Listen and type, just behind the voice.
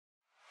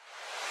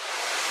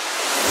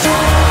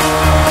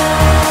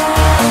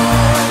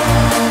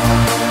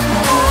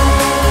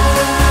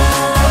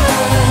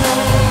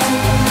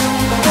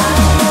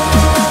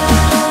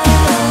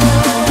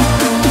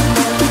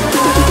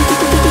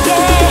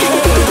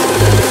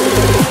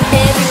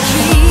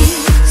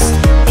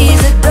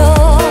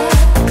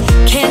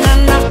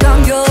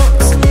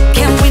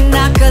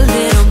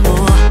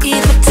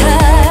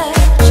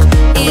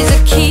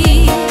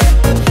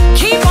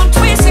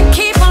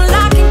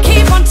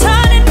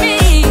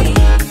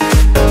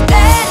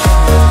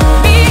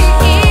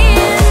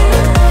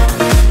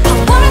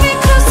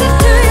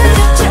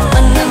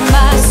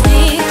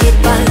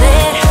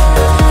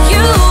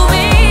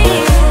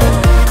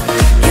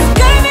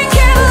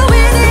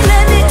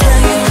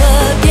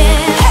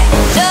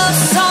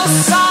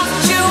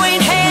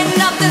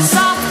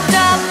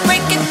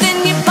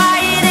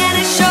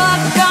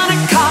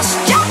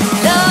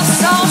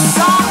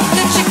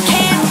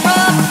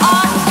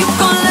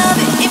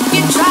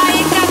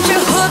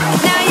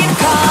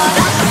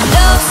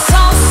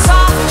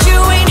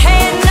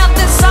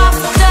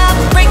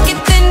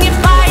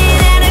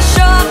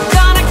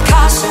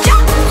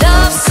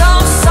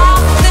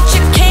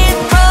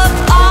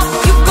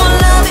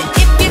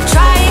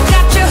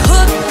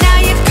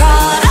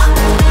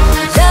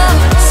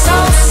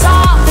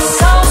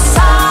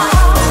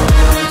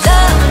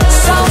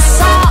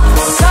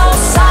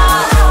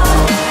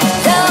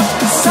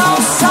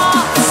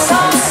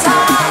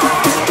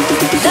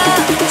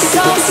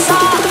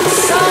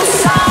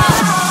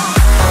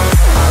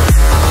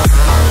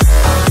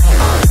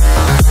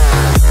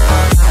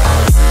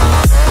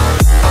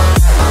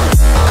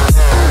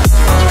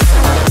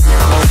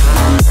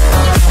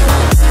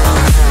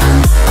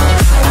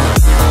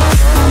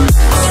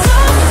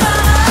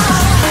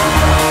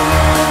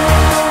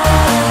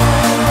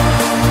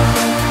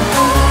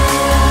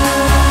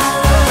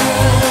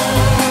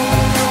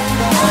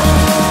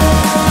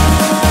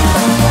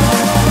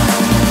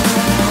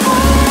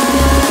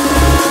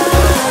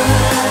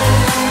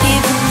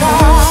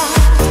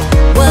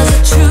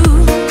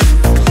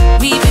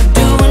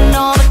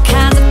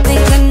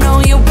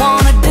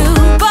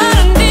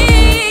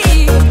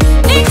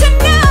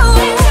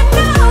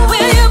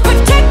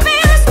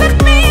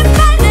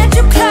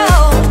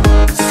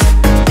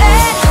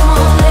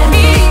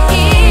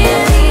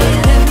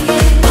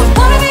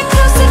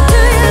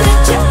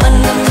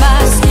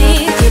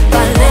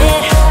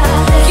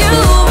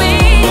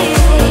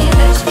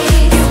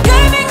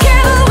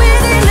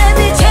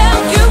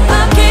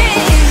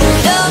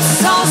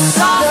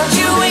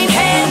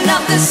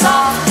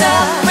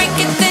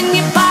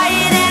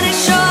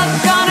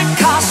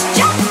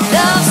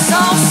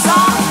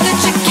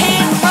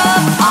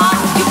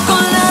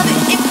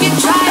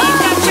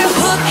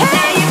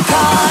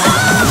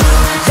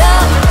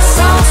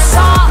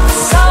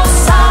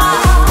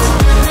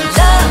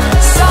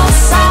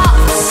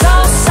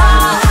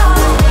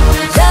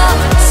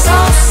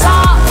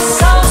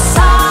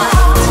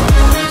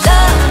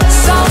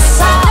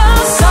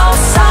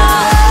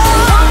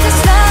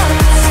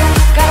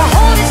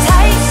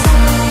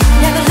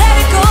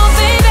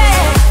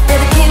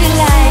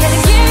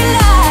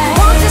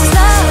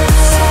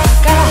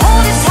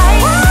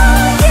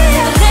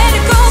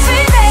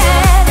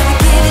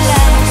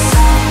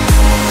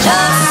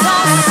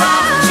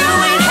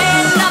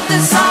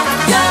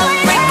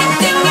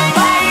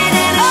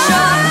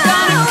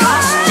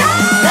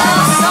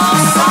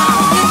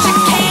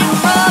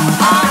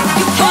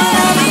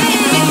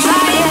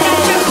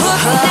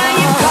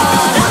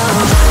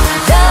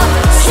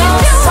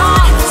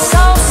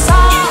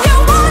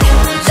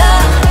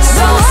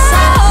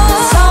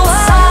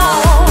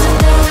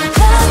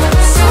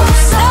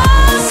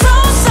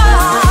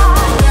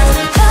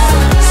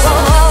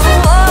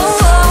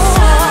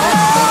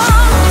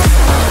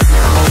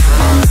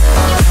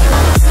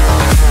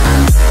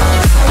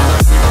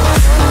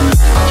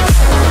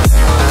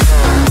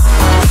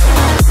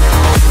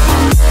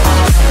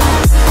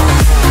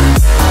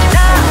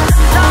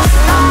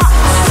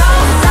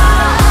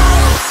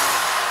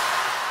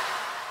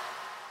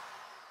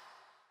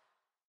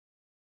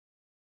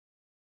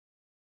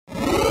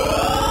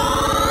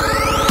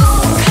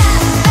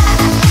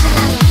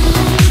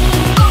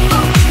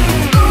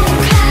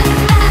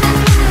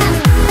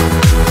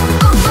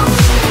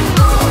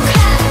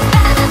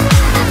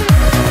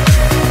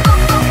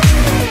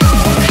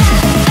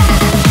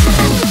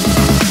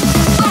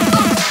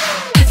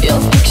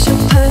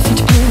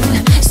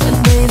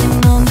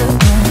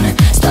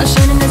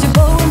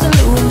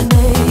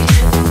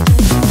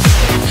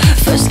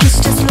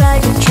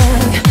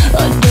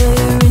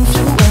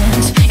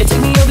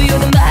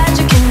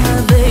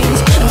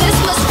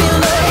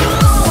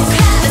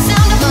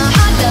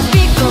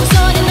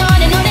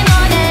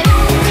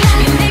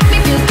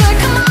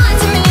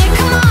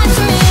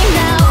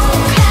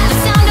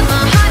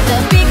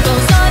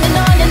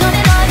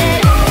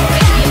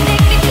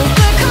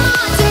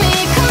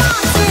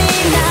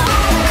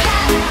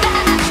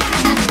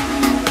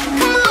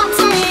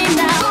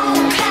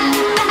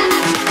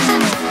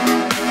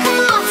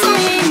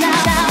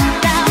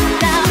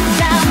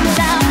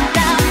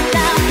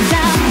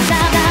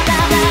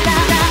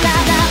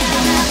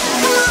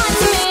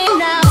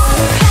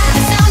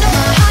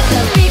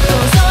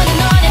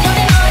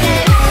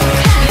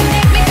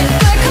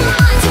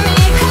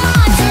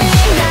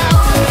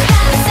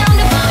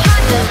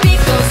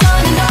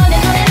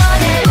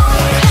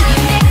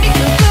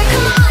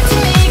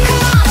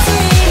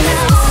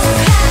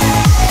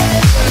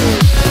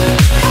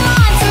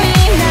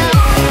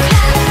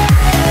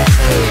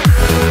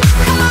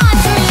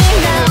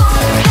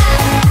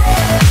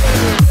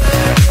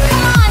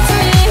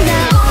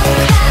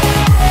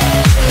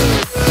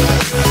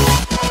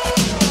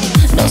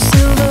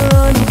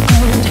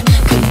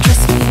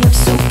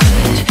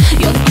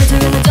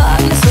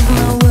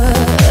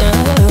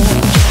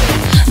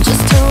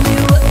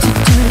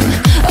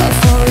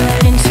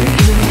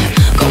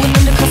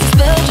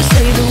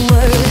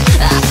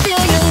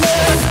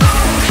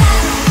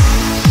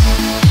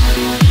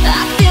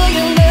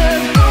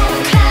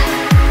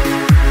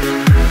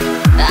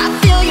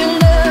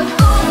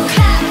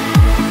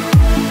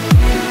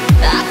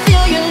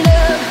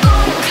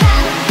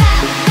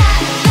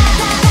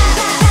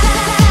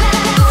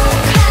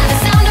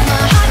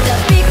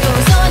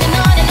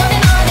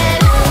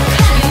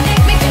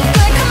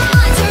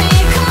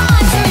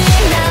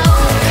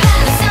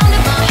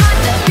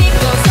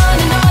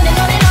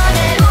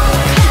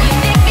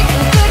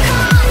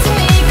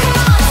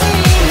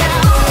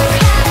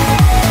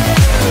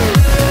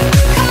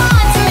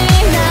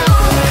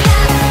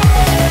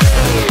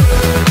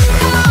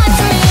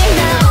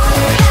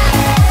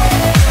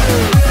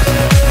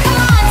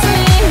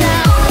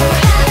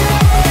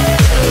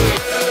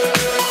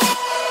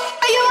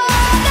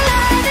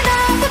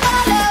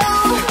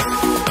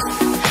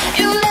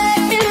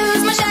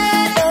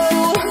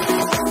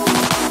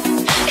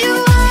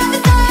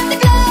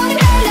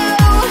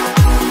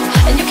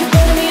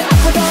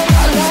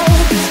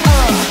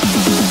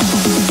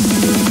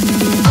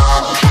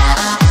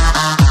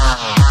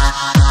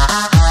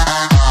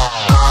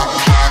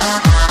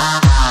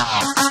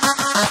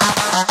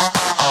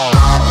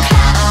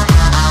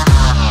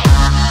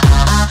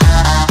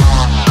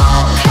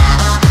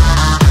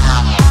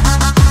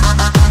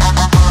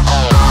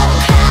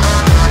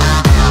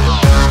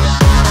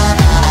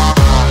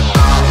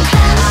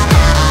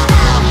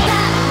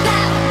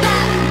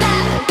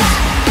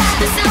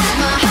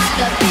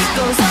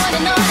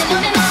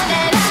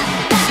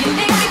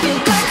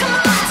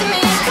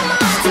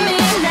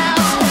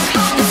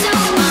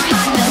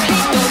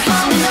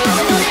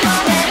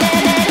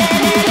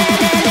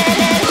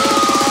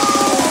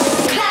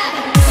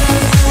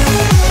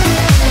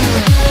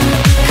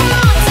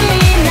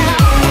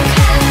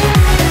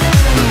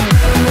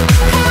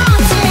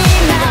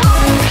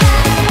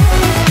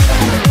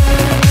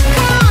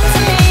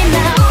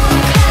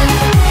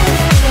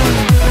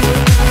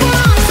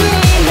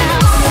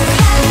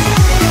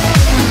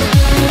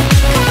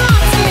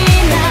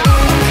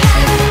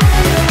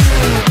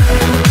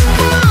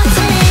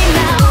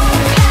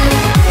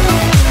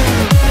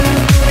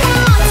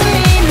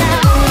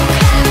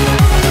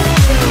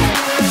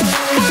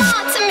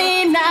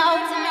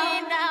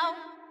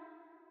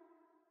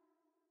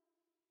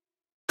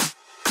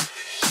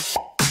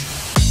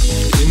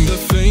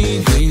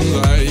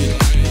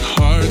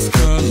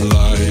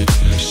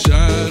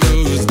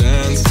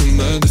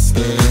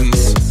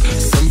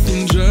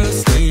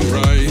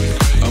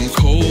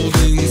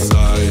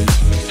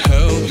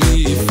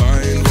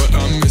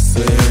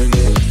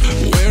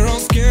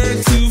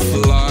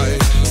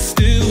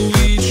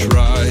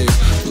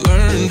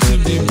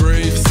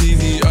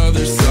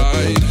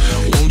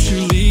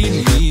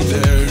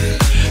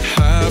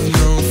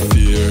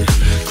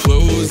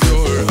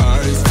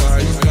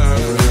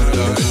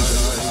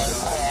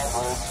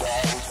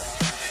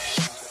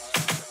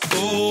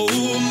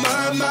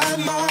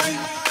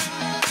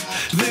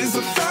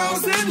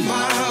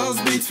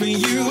between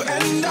you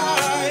and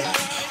I.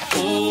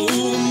 Oh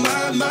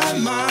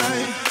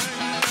my,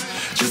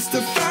 just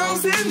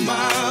 1,000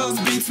 miles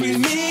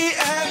between me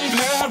and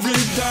paradise.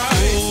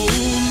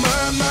 Oh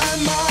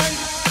my,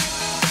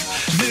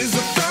 there's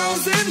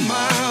 1,000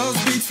 miles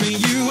between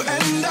you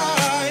and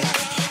I.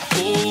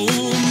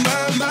 Oh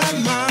my,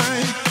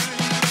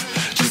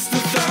 just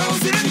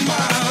 1,000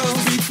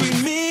 miles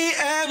between me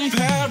and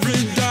paradise.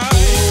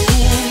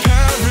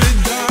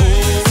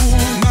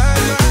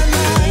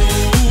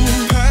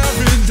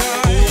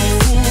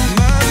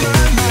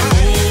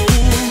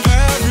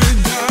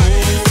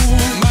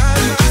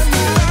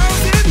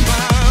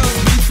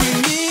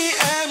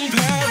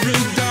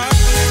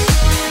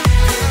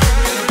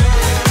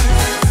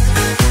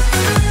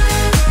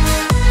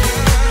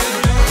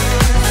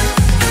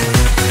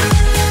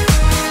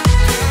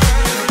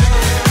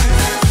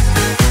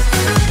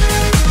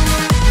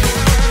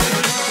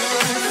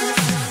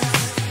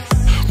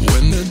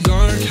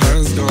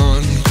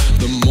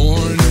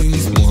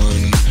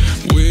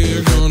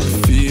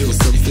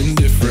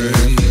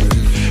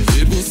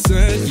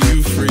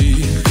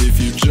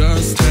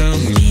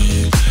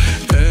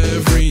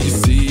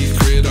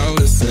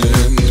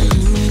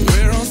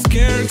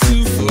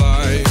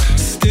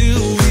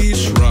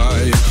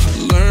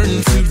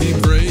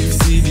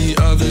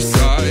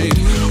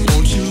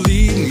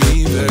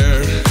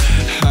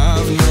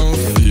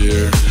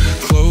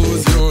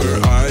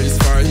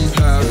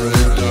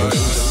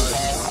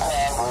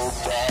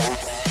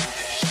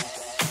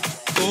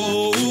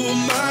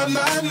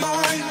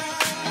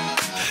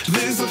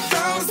 There's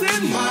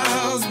 1,000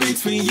 miles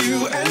between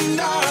you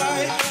and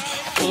I.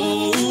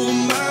 Oh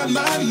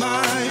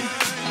my,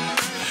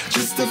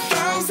 just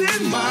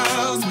 1,000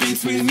 miles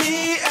between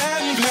me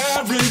and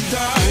paradise.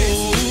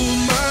 Oh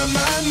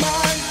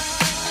my,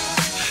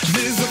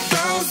 there's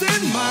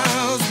 1,000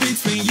 miles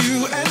between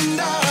you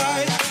and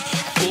I.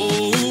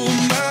 Oh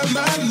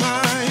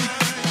my,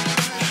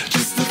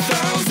 just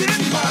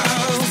 1,000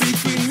 miles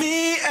between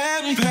me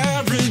and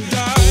paradise.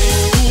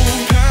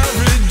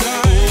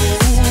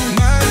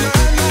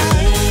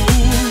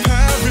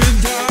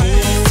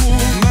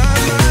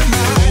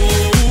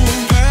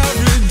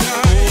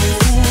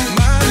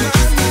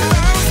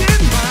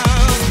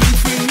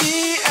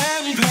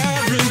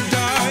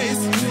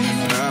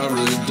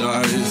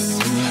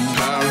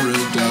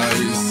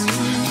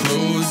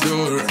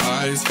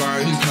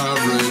 Find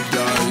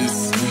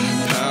paradise,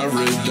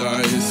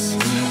 paradise,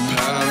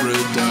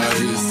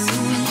 paradise.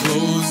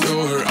 Close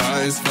your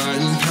eyes,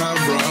 find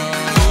paradise.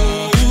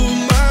 Oh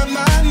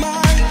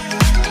my,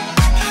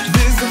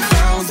 there's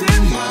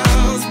 1,000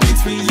 miles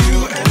between you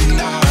and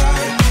I.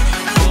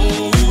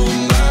 Oh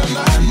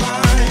my,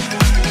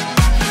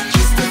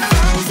 just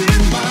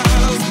 1,000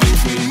 miles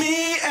between me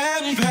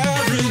and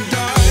paradise.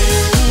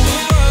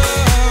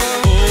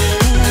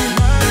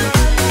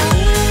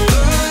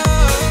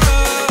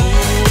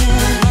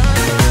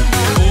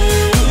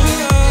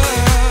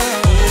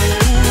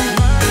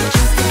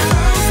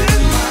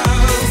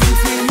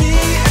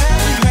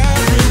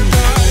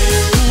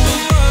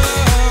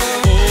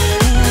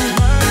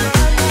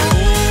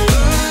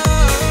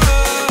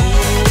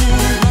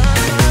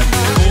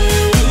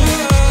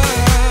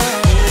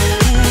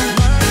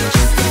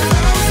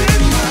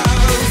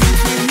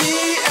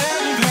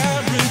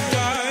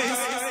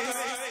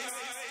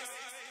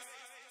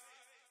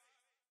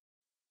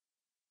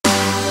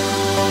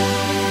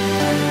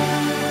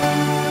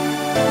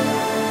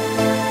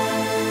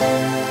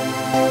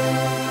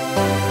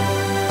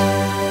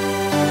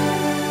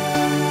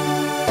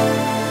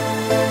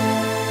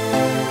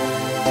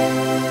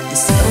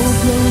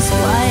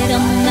 White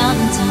on the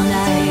mountain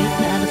tonight,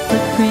 not a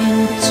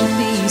footprint to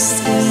be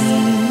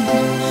seen.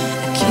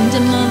 A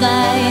kingdom of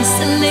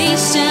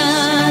isolation,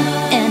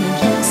 and it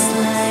looks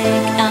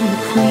like I'm the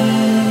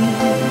queen.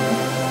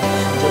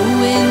 The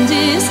wind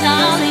is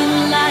howling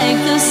like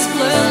the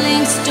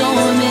swirling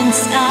storm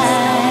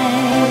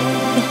inside.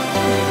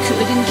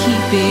 Couldn't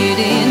keep it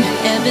in,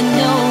 heaven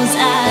knows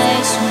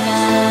I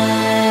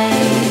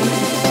tried.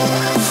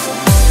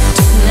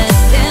 Don't let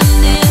them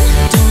in,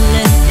 don't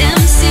let them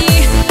see.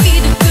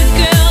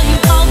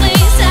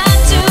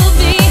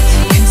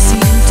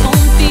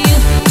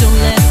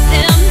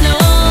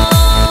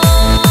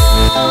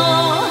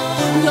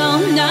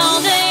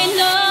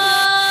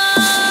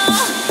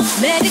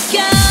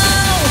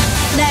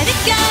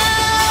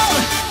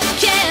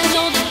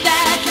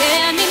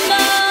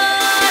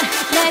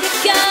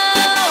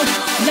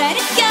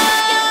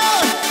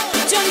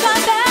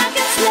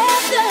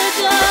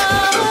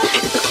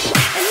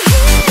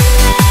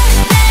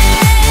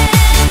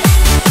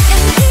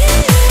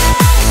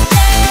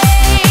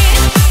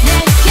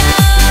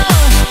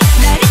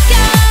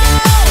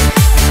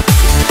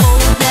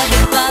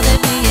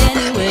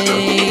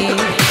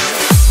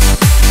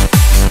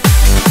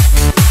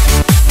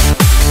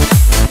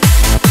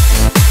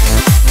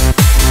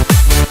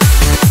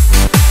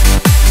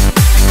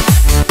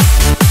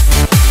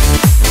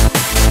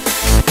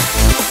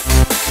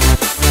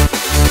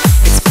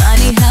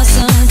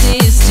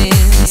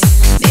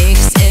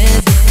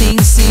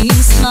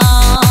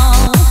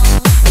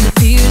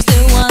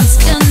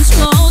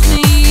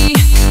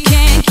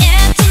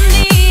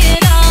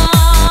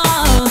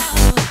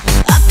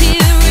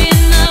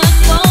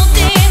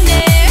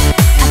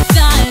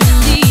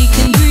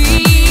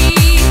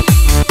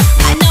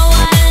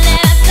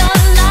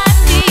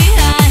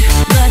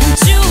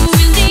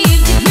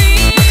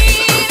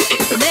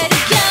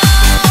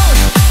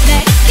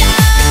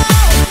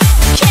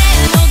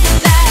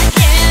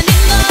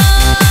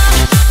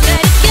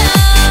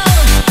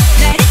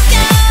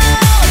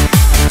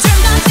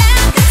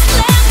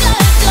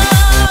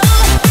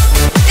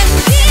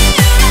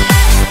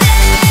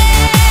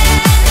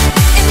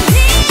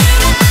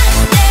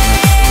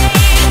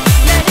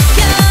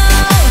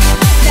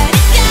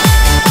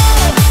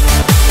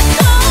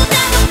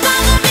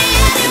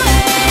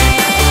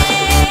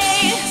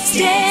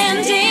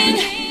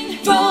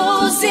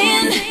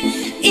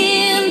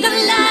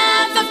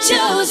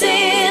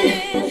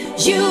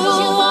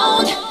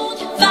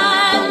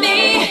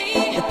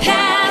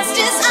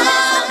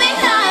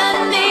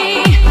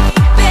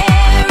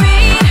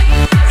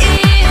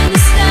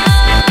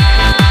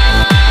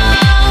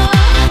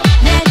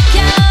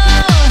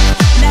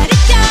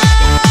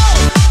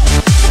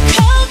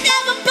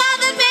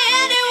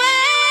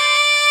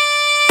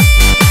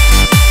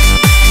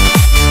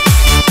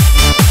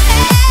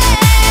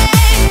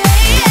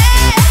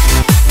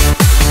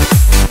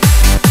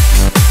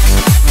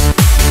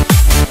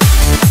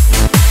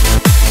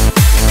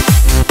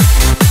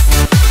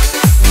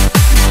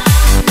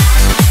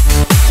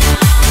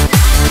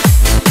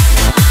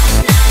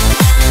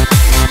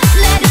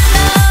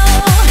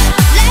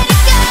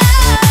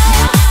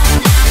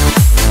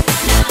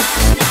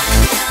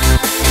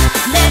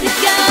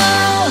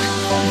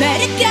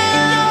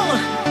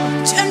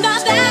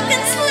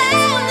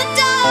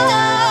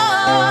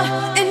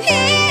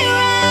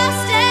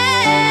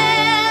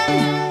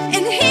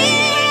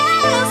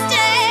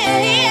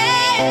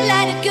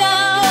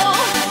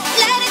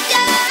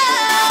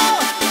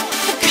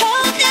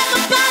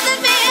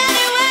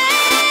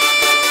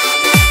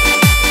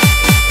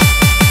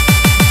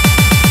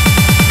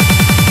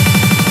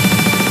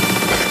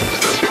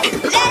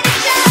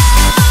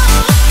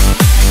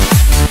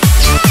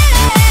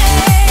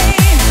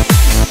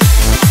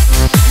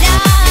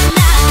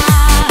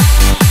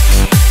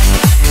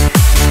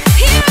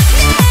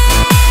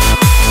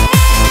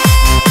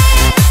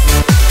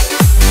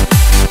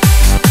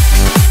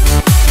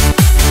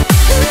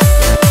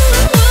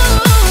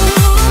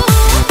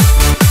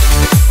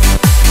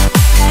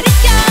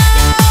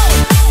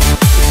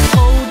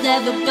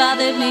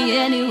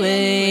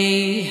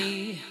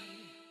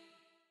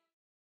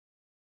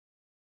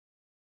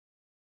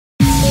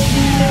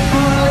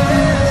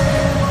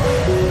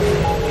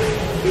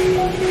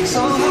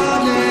 so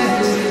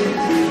heartless.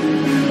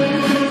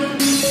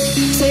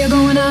 Say you're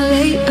going out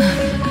late,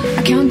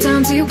 I count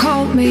down till you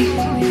call me.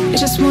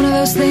 It's just one of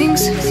those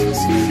things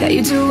that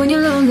you do when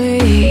you're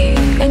lonely.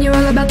 And you're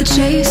all about the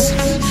chase,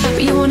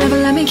 but you won't ever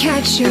let me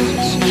catch you.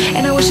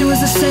 And I wish it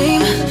was the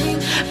same,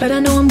 but I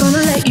know I'm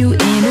gonna let you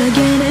in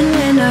again. And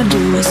when I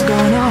do, it's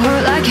gonna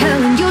hurt like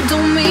hell, and you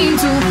don't mean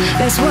to.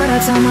 That's what I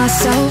tell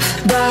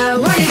myself. But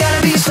why you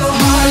gotta be so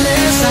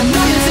heartless? I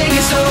know you think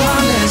it's so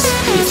harmless.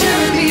 You're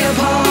tearing me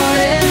apart,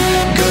 and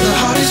girl, the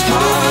hardest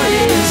part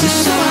is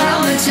you're so high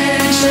on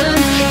attention,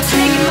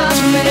 taking my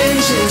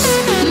tormentors,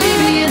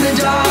 leave me in the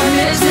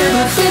darkness,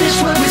 never finish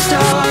what we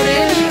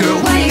started.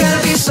 Girl, why you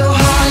gotta be so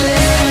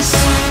heartless?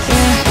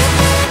 Yeah.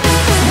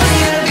 Why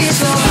you gotta be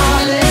so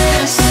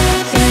heartless?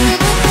 Yeah.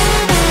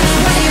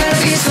 Why you gotta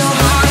be so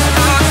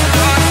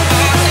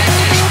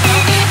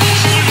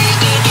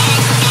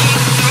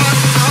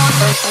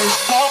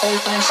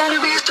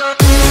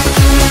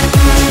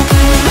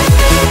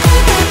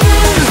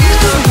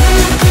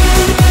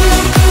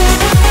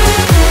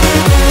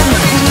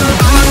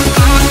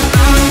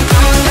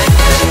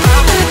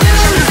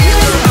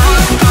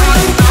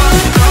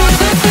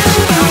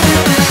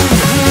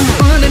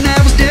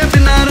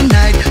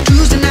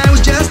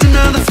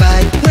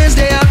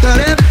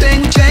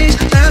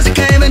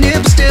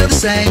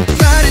same.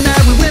 Friday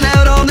night we went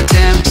out on the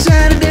town.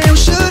 Saturday we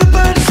should've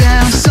burned it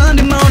down.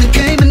 Sunday morning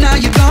came and now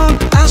you're gone.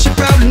 I should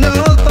probably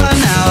know by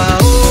now.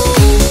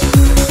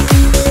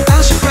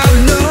 I should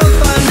probably know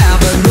by now,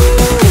 but no.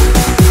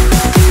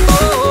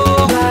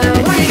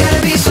 But why you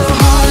gotta be so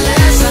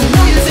heartless? I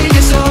know you think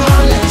it's so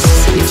heartless.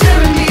 You're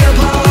tearing me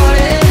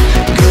apart, and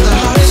girl, the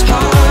hardest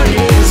part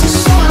is you're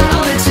so high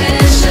on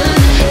attention,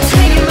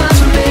 taking my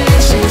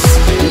tormentors,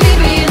 leave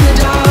me in the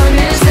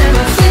darkness,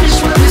 never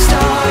finish what we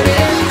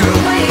started. Girl,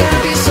 why you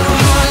gotta be so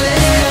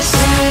heartless?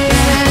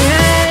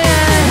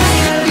 Why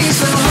you gotta be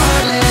so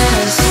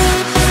heartless?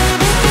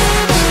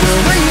 Girl,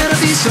 why you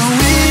gotta be so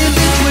in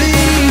between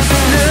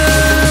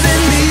love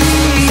and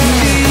leaving?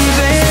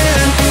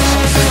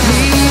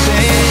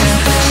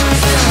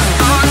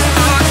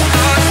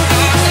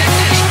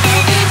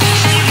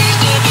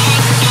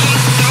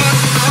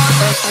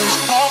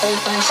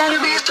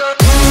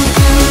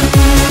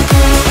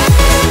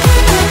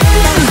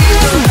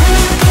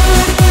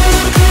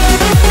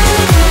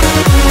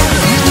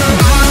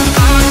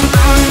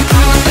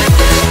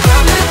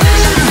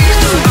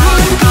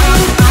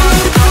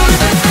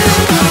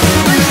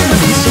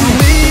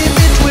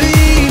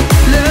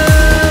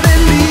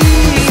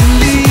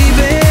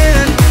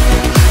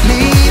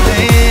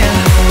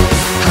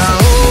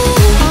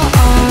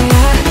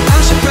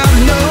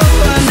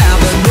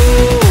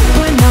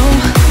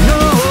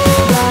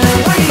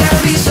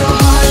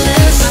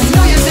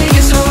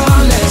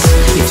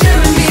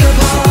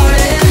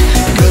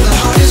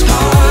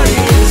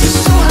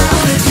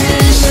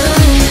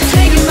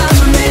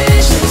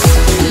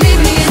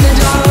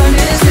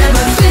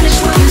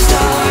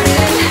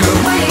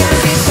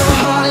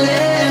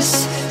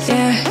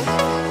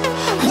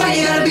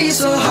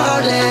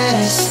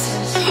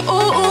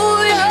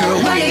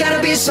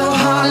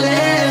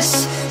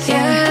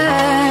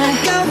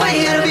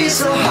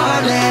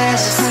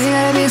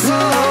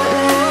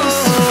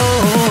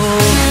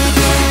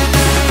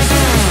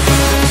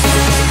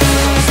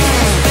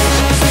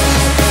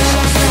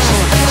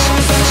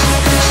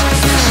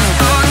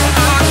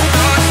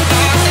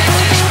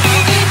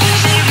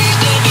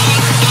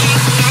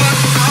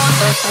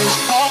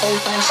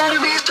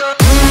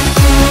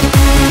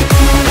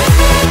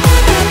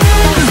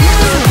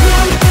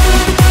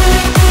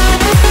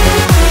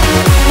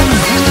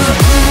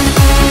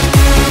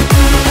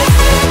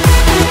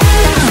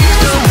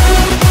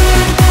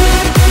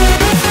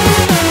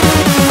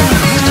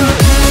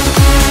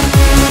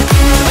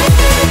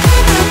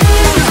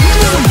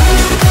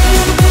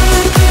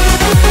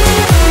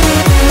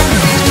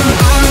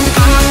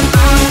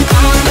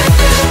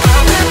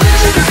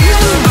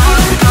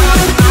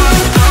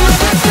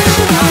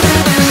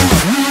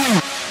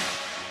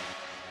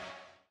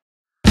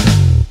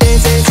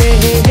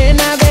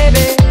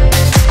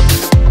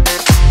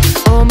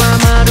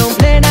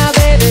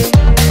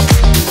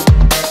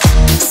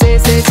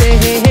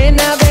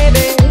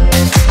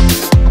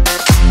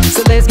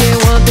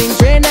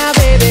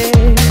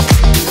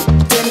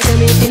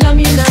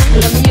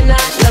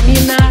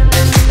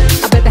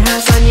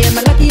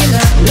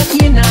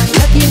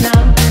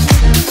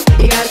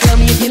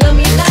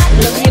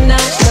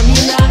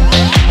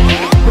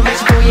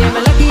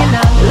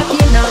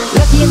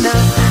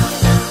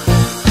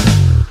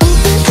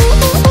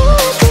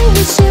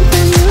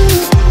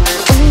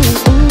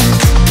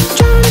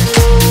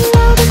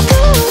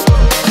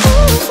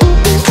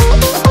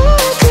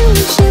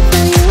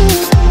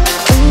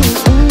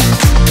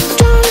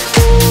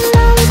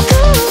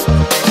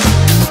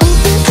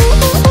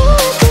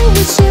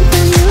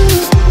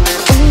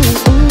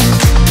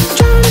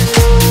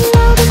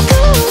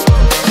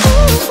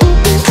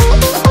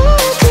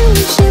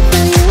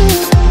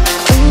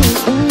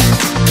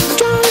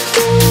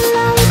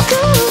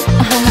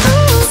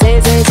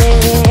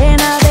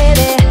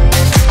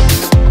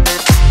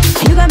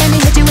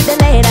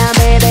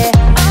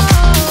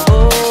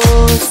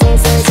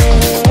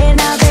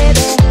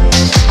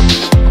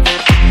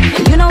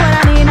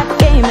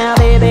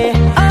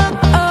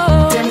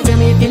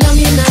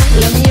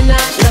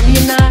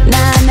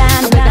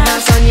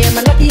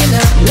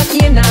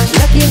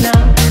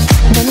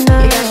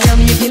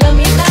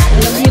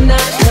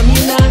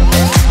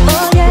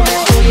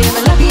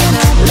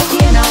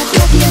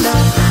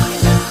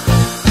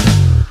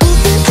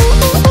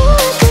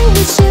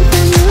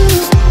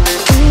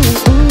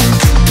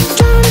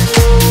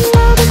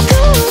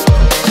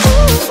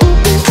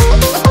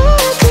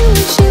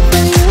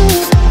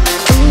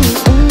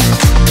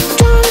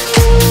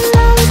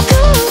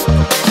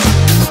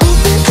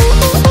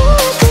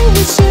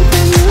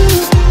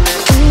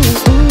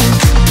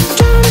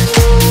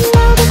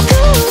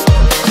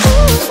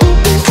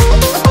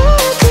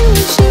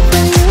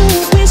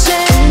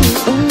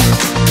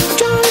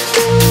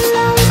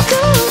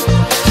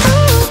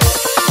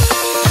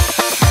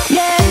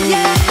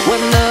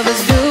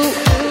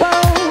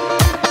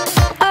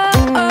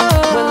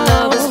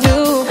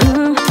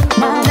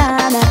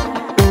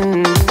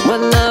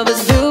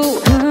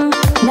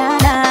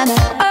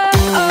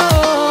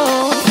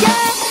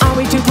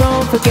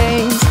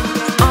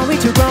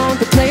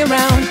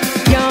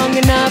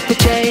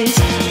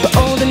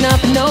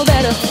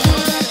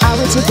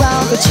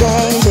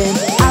 changing.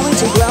 Are we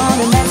too grown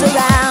to mess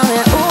around?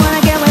 And ooh,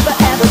 I can't wait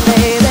forever,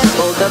 baby.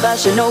 Both of us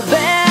should know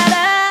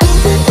better.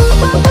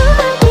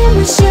 I give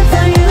a shit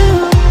for you.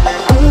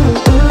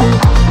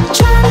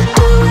 Try to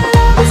do what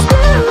lovers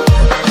do.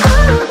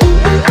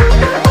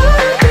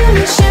 Give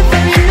a shit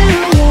for you.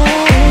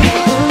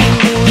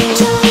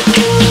 Try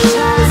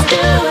to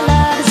do what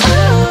lovers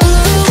do.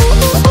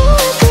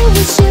 Give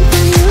a shit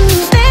for you.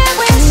 They're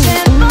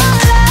wishing for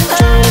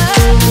love.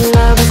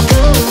 Lovers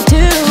do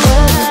too.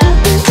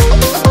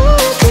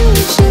 Give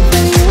a shit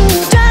for you.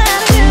 Try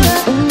to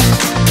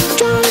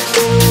do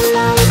what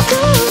lovers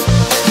do.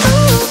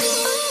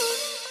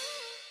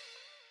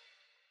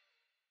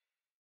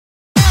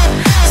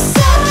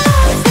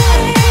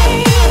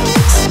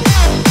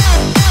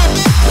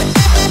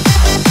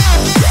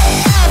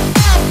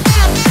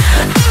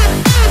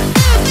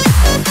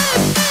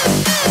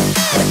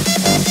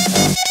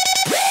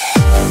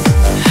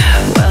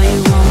 Well, you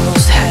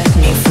almost had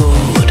me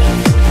fooled.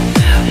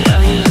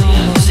 Well, you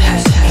almost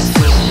had me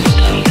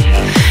fooled.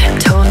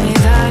 Told me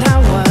that I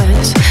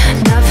was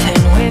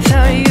nothing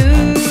without you.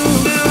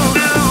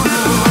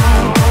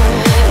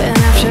 And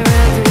after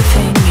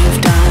everything you've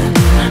done,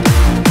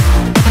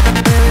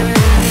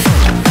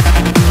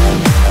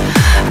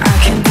 I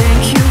can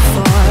thank you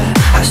for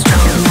how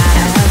strong I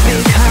have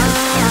become.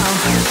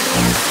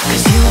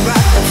 'Cause you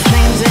brought the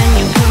flames and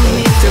you put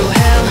me through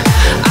hell.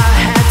 I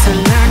had to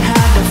learn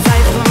how to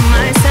fight for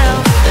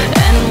myself,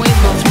 and we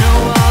both know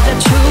all the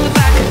truth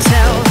I could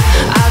tell.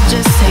 I'll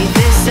just say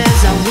this as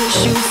I wish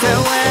you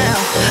farewell.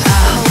 I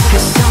hope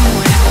you're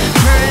somewhere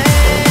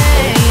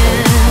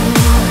praying,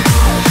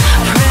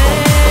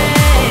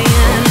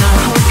 praying. I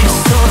hope your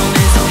soul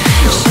is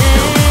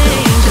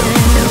changing,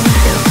 changing.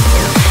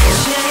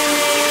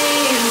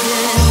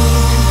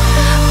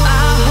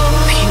 I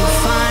hope you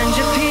find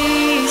your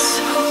peace,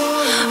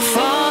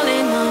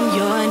 falling on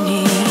your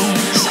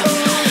knees,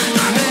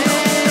 praying.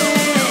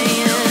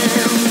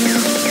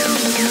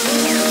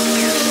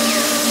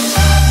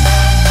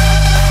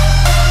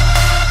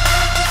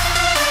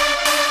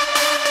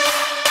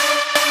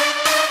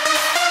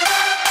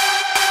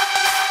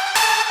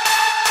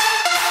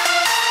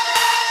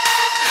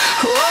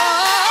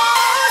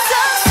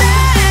 Some say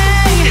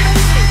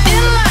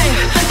in life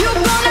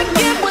you're gonna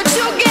get what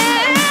you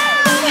give,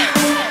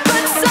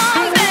 but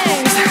some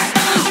things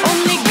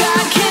only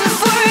God can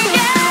forgive.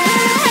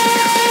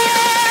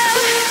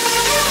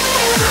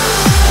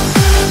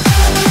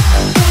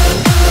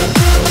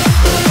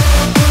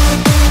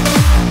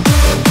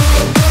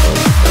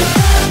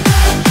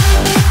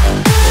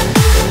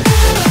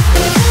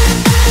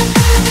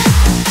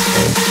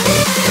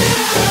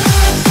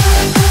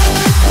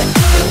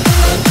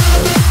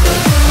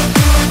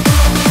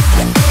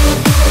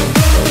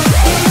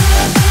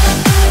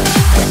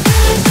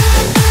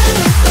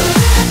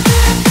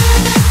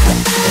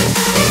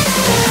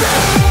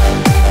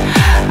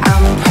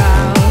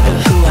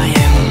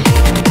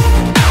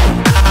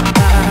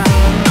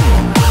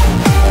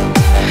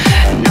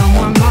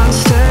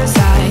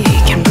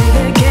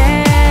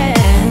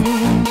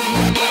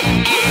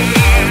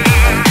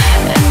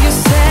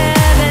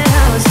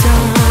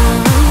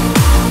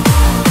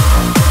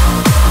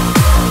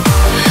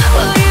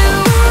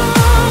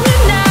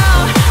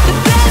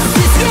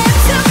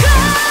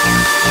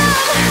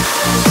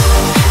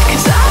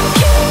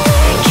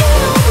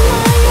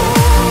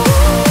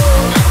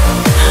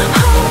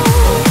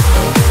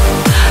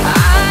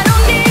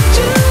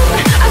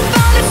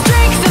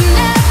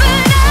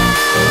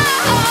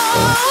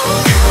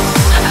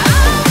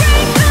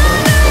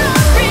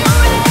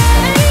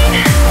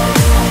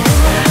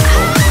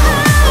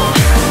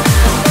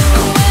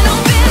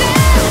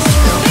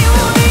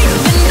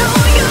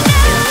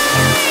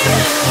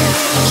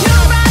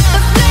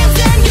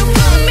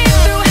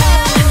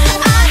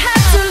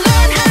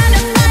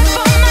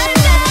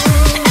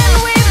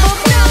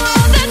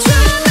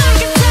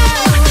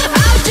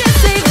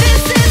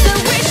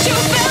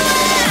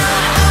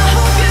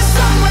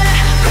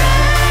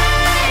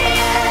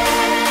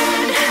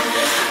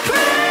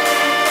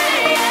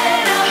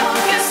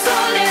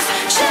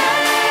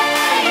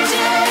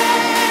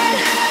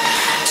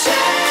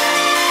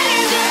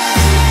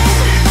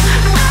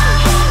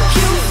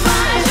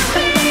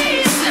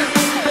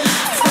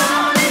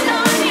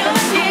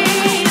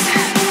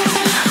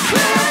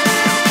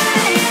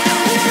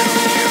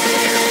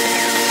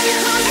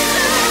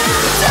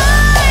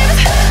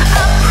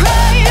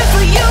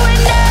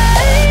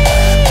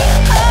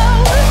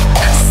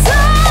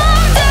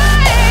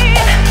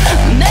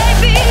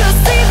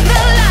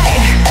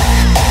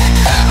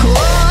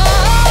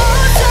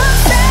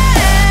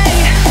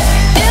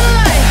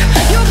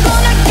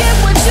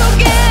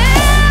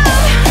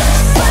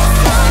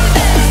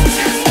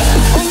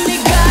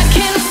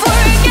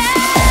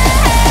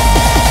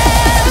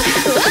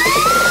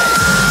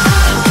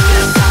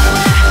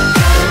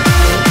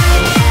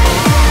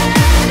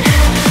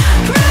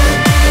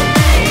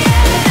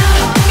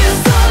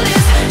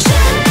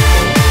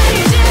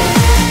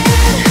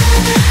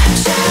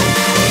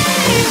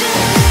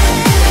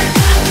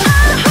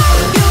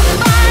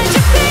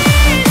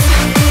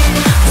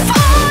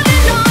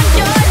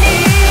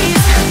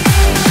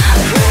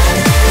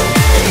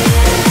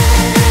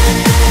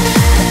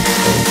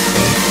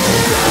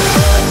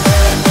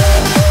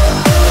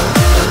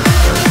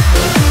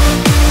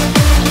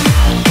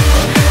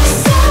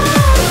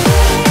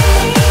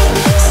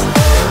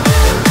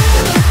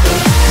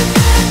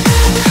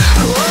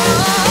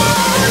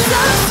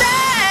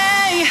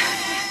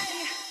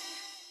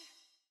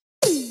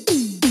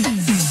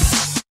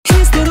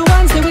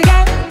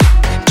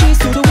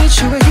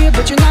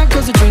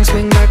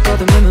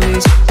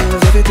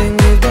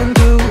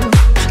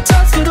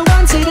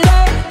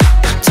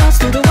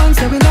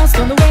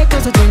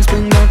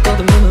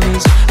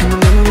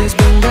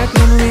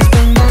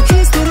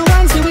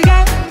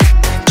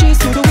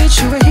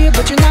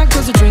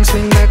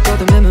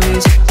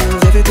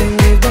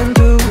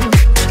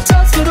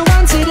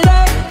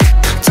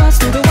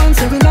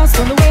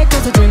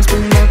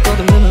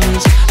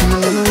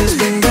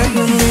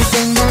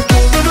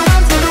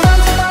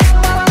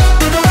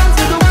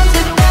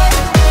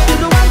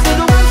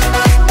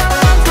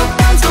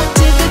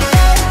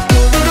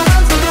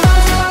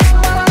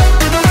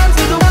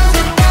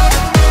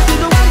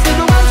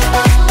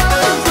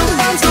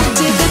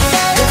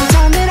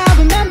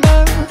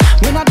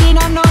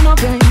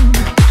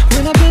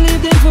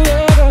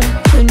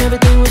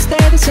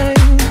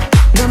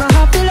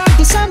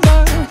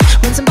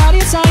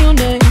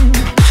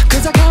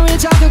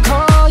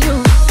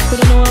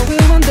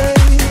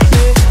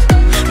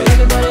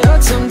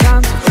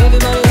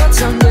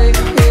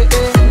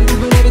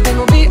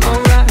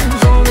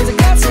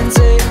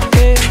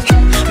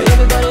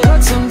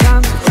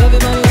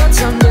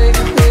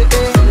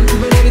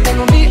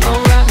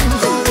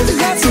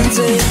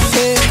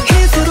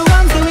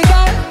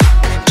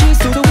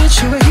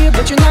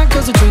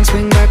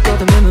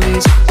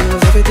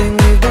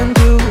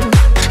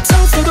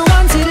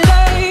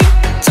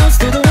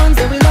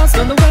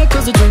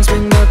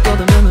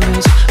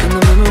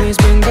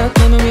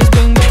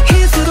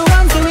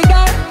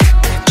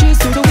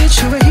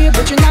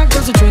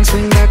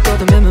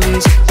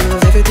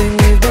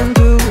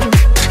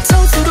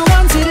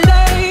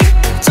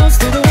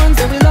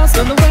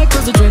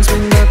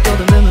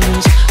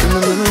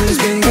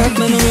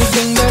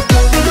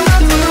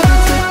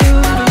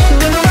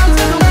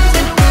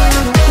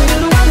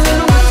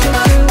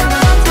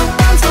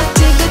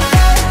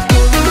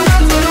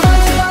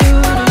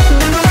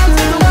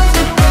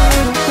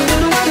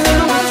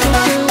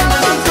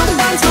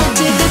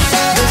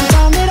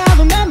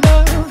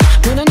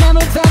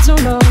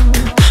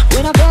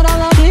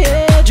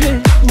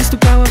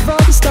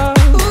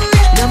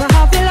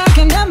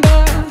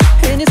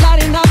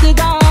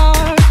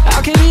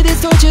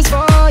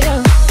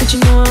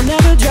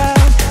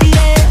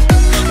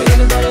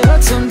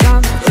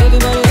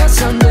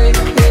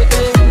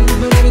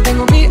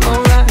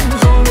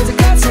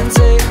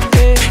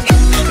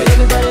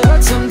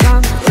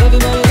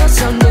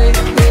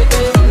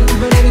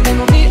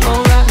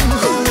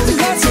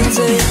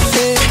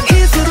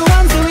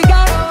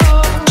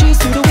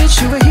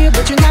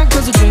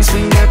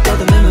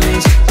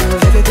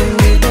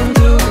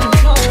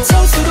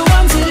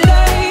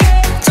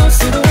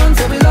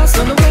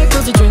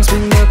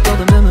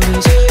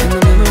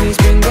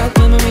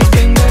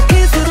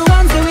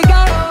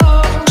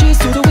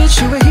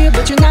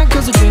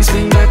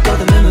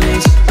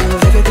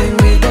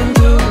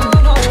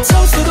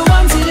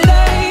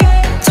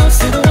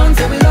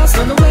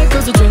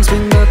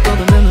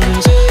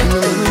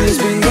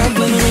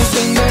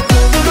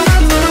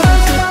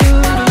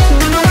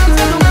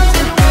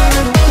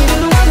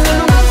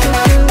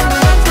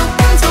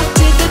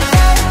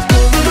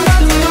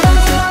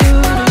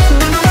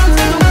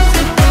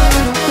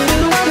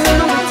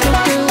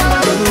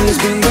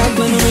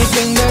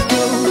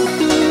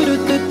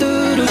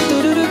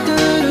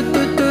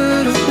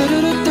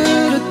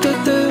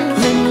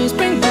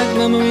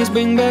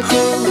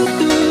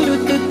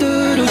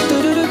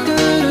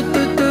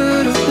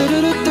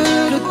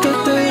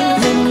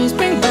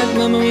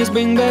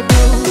 bring back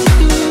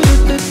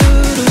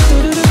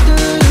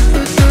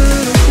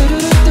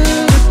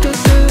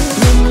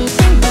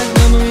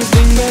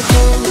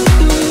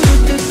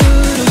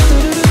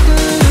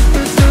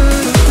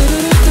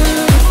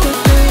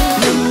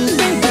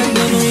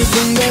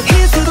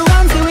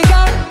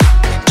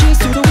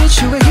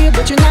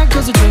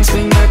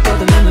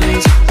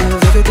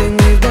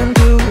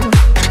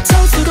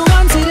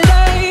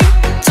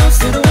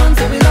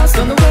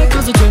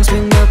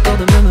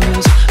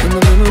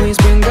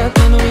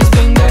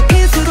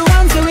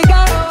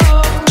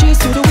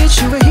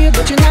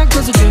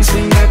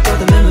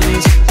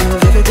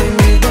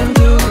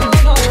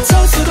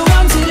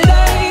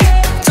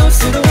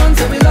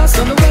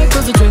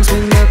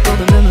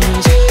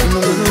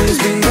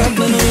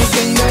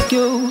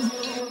you.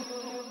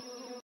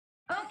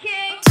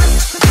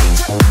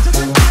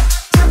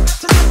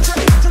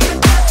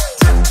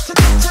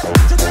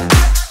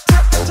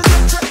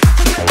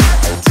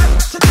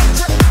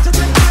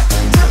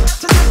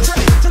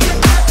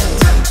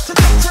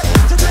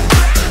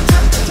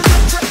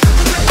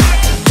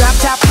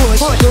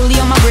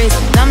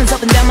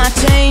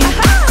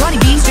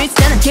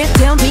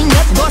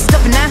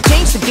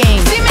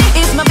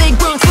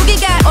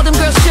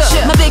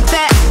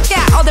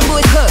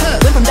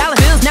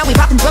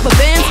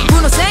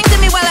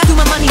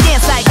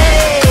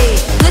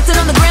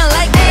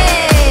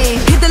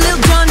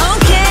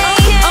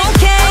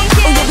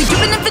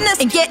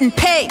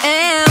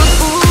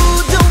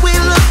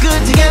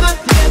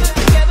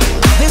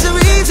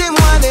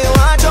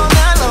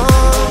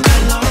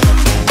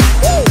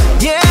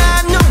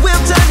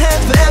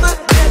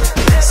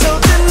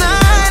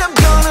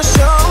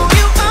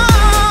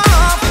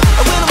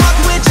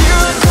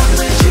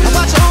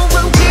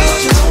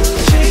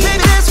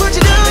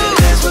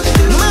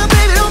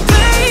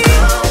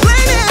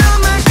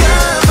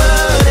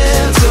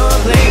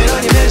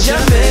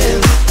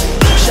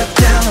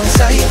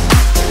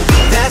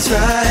 That's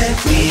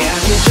right, we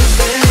out here just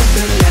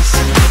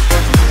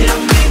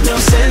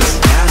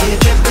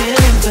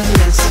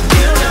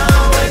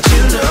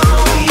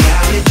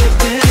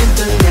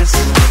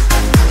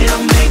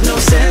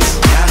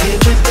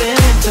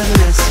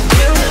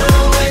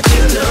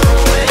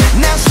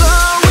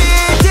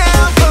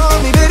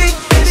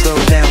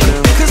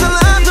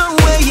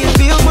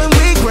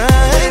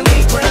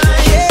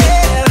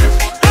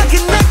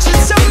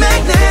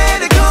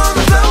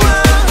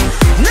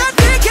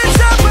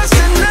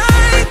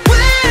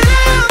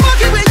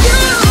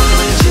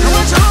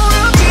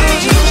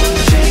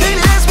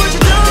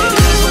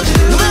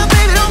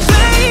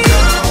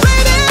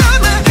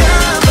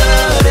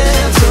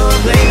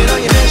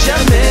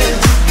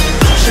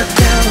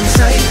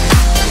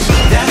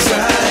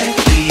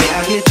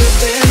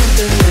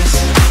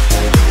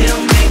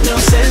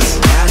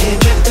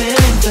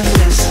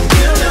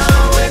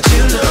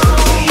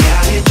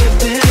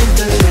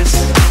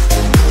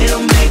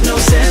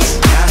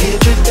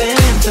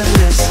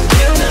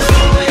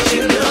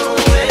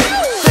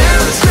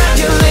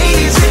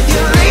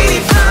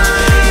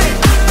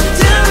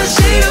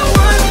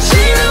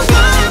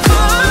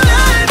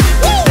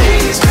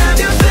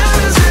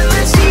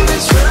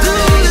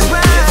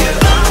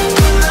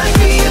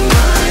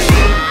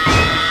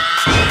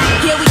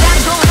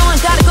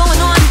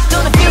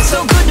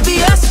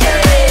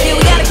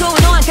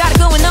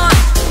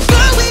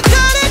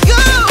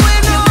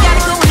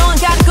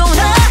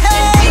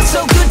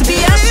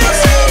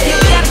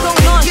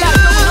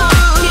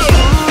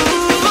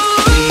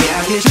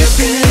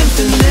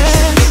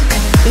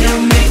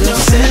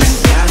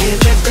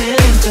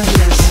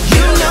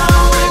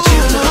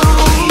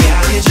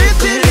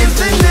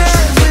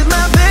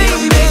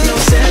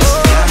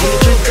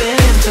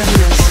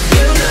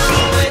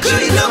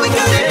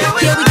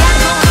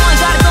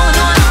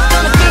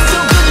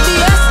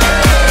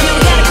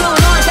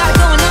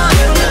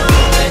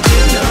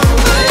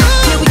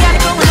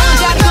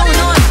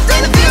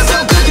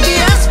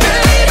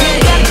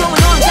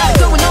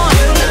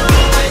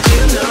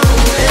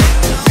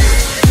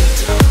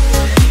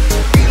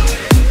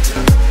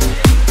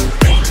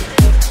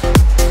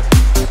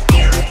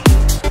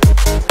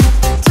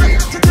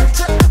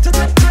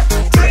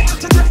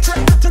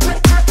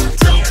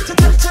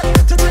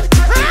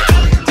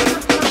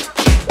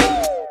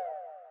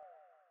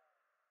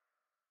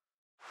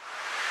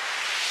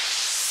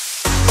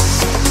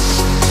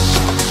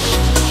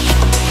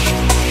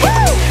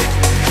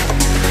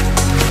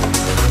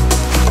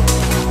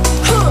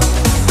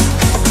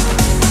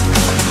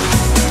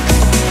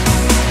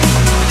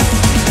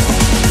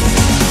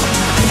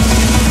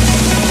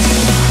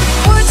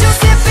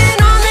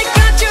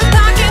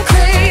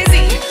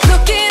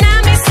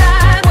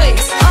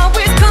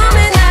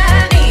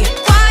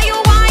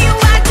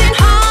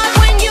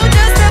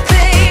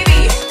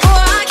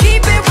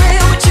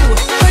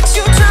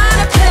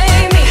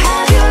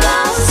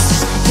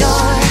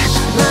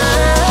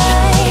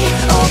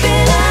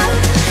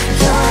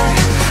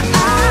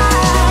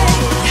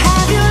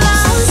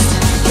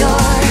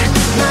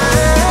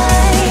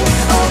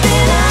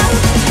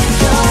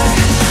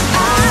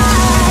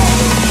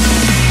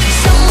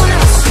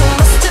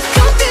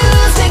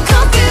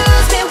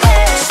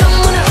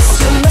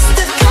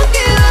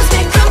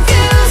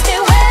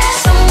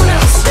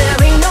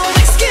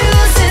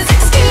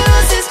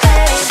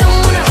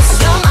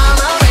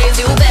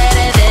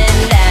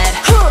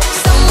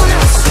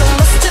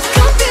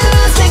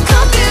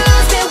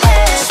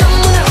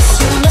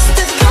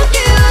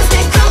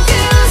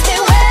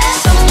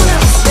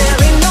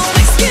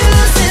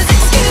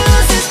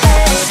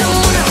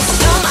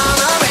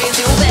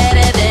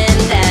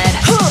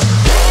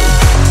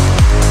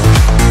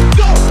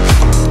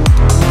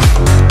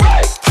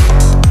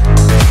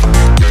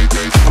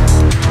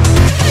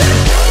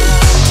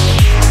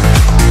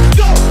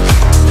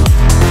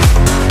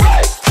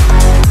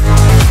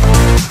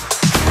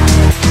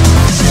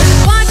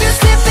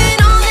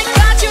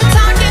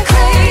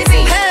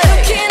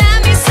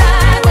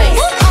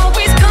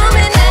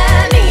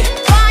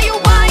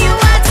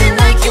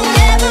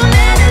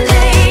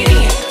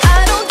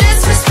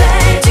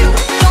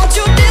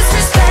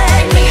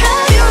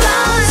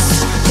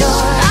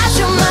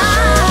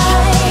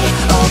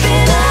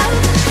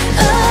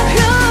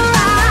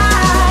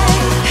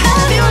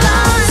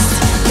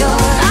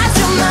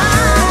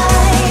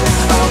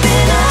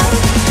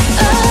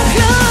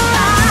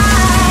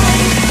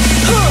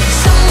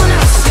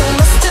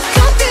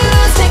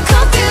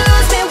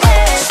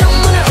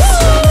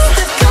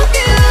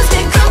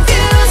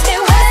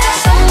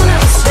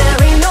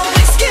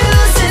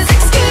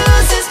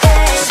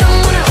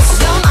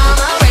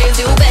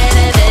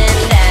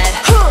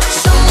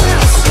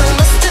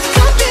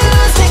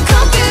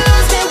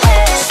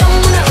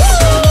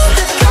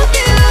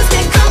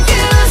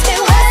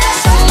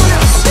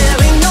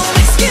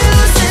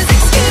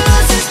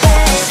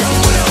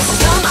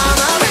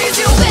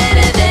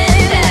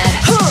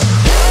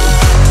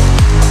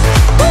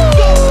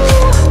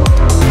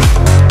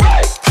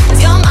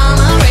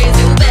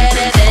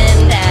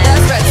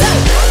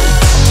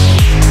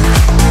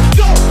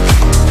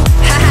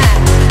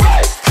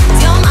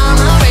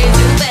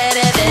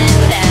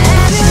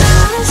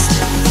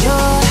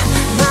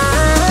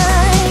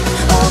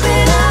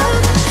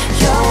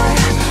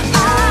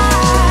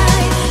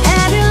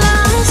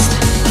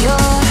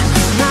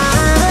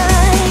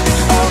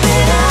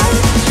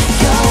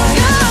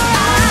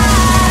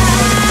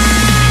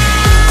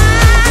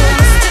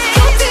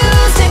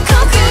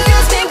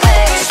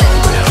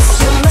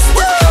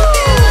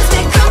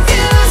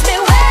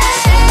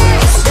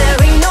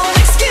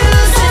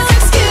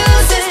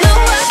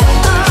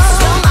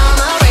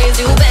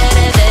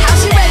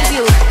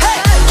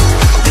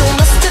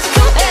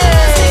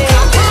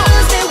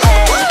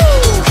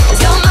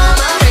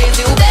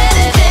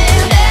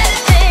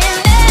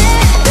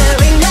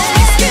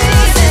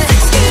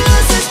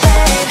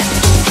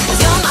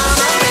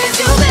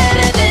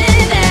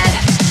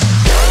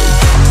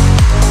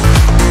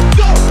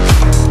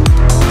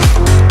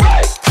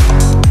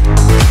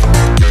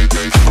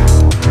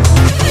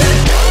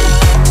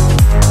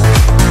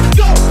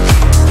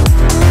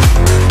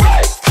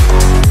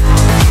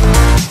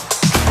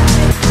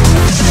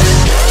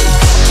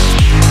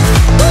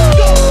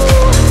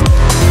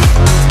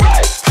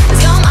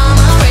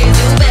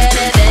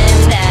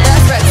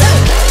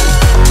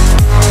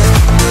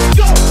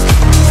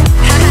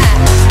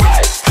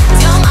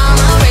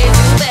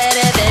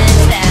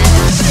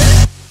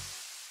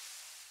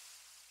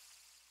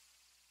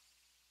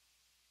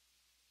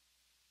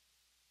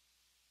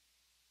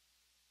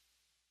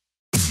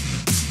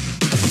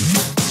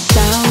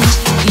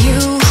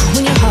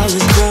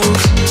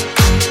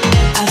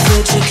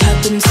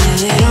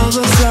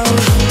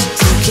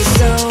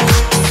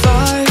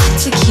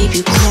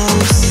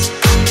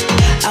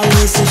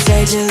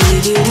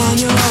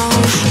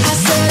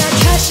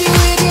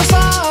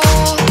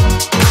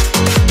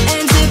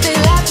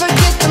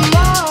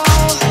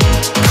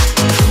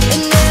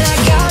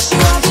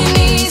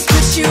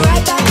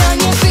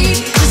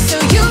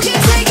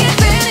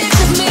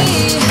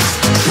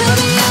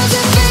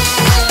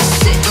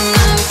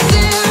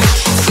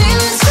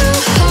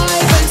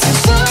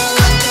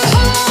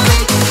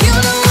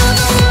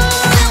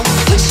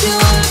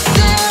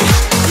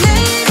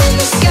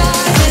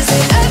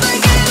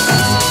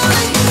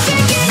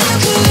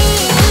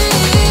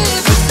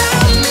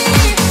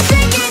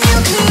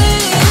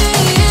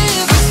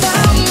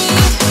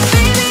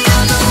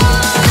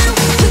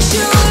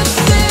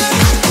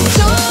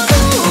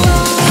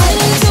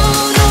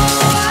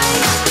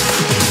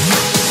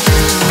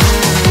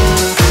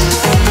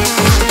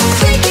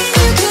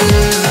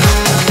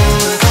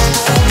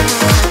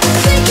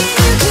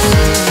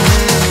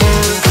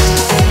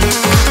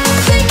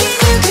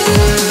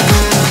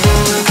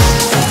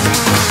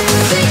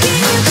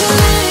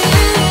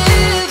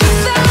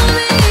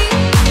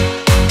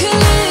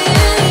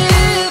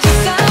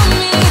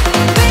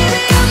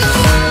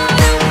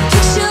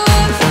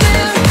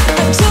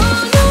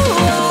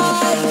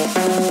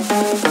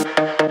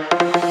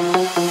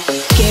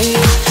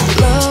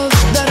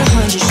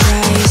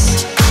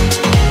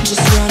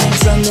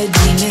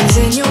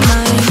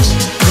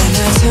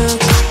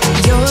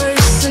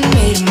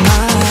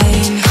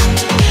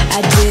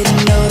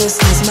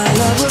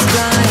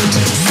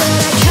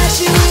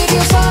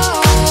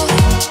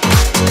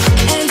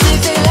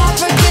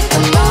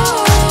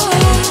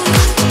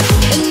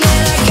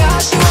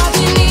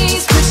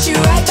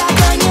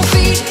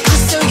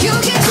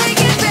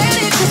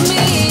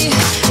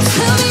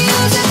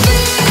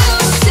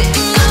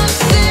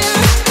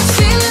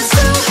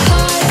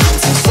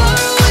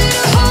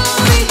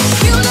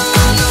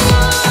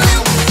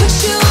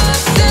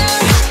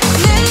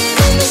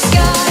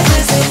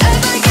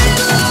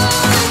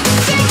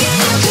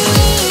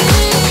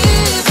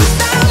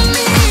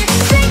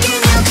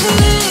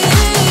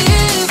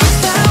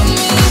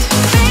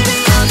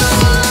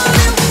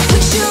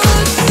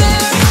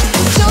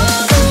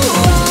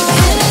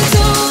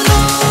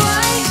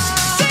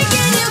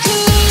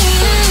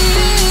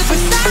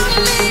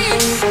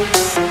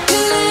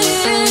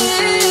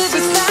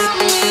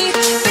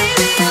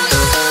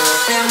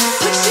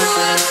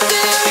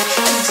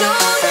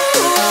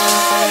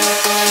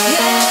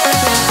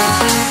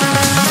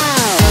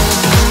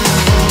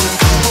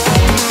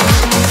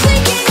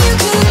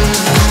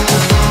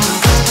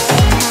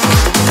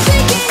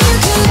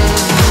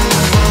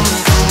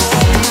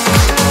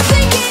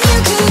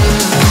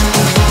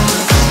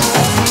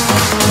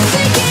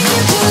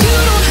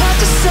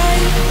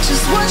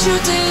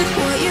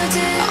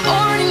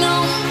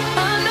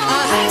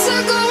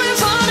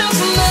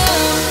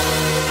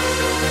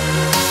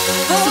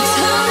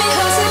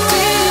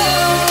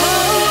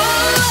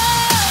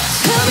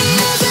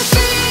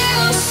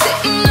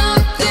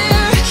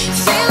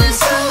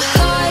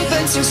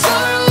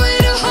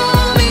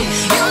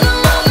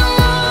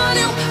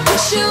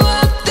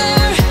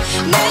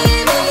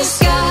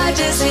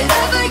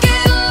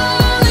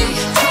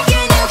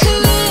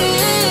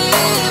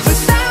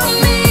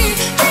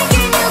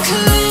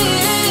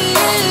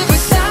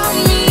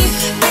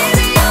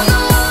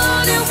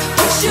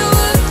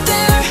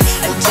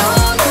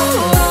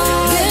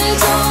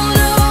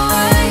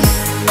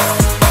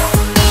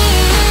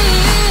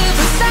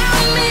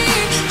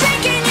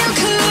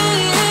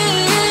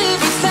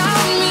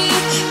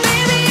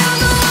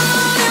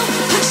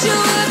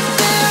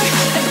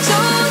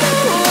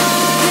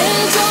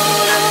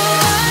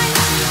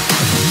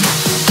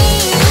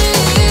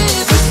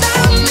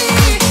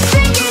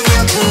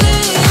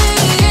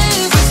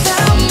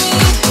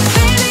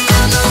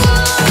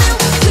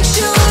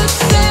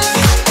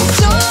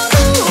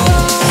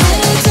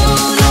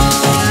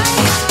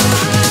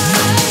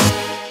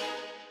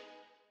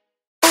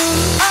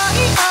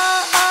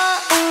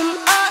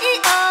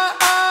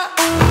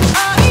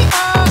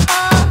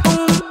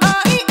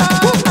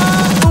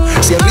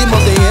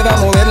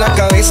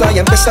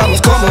ya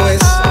empezamos como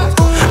es.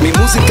 Mi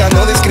música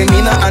no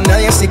discrimina a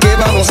nadie, así que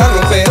vamos a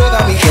romper.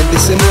 Toda mi gente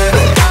se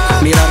mueve,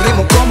 mira el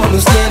ritmo como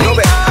nos tiene.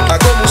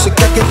 Hago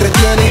música que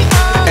entretiene,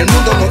 el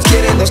mundo nos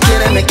quiere, me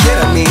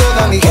quiere a mí.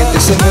 Toda mi gente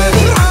se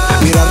mueve,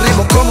 mira el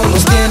ritmo como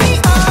nos tiene.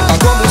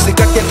 Hago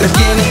música que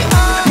entretiene,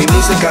 mi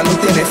música no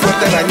tiene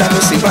fuerte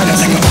bailando si van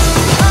así.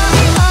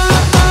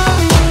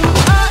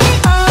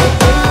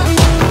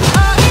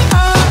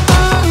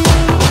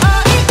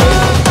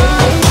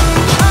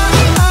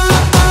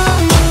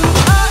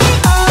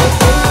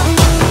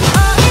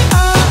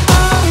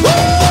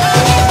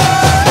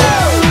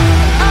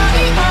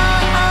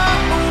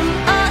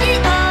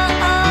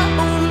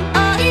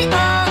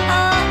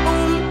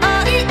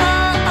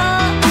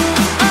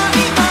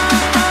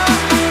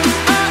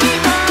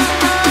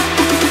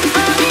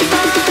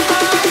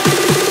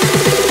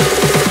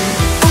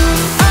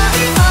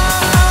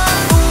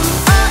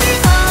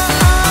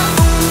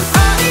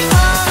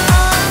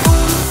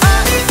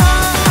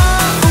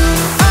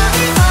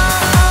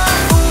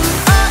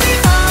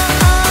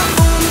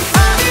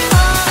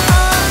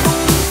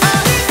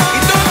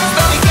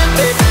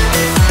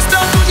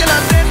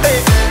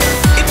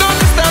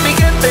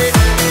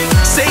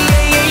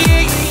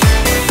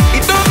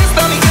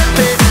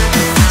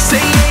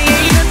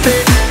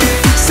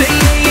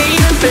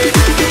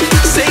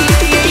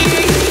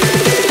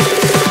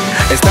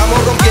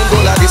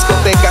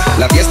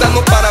 La fiesta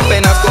no para,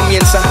 apenas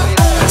comienza.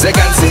 Se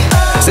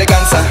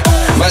cansa,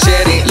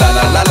 Macheri, la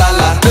la la la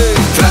la.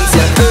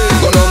 Francia,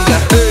 Colombia,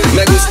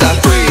 me gusta.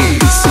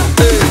 Freeze,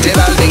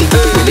 Geraldine,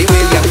 Willy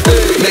William,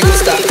 me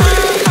gusta.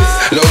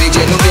 Los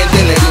DJ no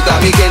mienten, le gusta a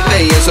mi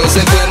gente y eso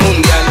se fue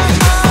mundial.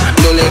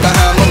 No le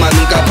bajamos, más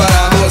nunca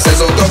paramos,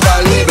 es otro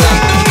palo y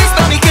blanco. ¿Dónde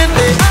está mi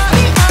gente?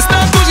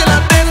 Está tuya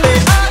la tele.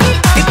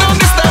 ¿Y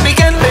dónde está mi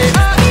gente?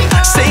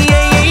 Say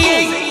yeah, yeah,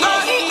 yeah.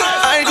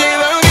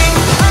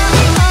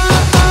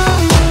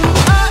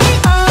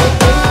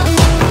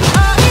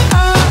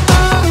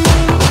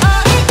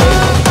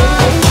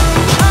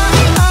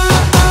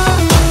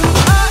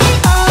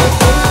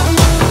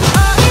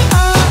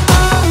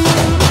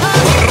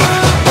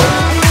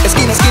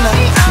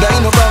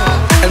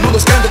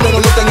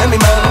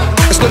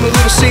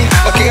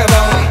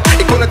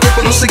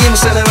 Seguimos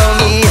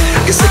celebrando,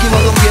 que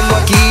seguimos rompiendo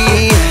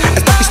aquí.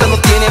 Esta pista no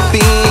tiene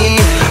fin.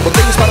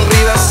 Botellas para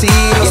arriba, sí.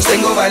 Los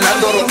tengo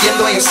bailando,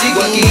 rompiendo y yo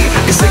sigo aquí.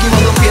 Que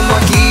seguimos rompiendo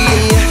aquí.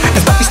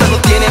 Esta pista no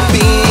tiene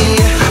fin.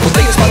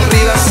 Botellas para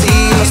arriba,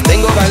 sí. Los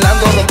tengo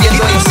bailando,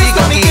 rompiendo y yo sigo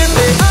aquí.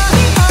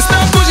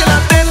 Está tuya la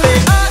tele.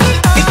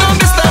 ¿Y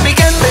dónde está mi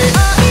gente?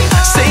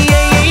 Say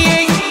yeah, yeah,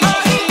 yeah.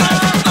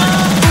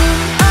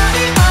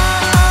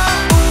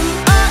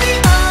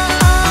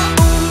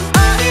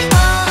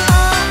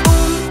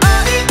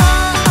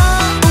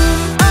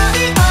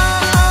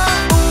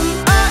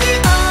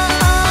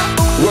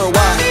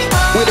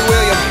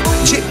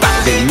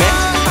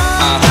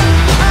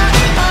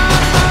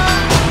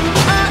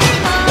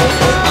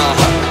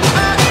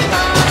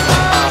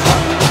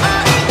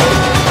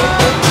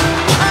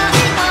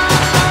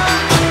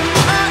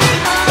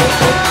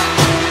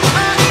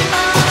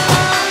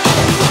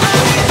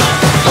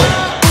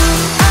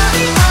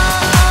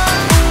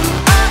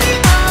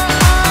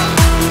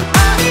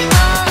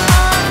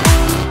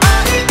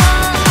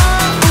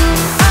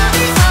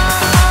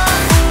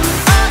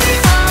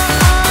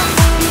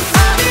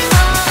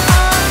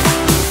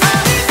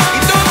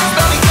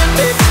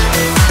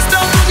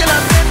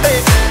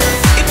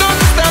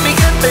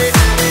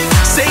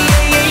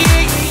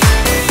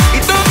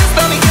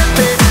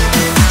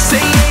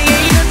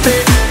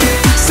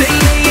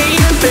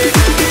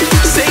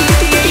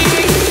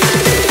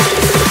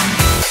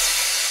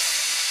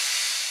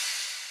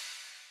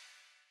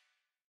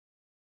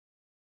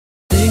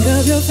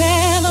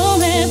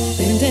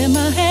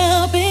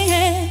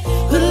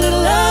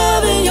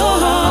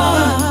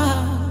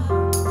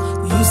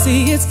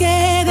 See it's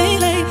getting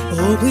late.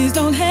 Oh, please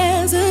don't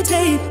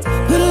hesitate.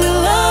 Put a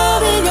little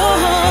love in your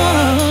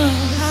heart,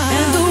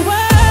 and the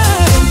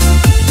world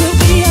will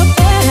be a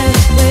better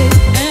place.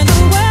 And the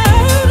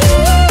world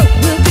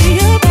will be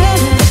a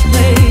better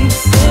place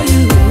for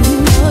you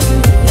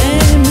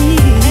and me.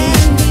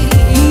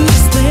 You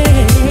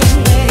stay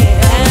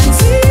and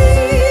see.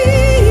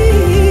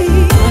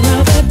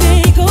 Another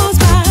day goes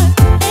by,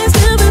 and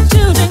still the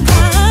children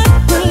cry.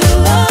 Put a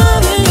little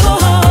love in your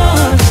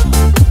heart.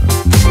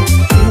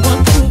 We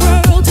want the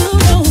world to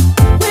know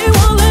we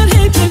won't let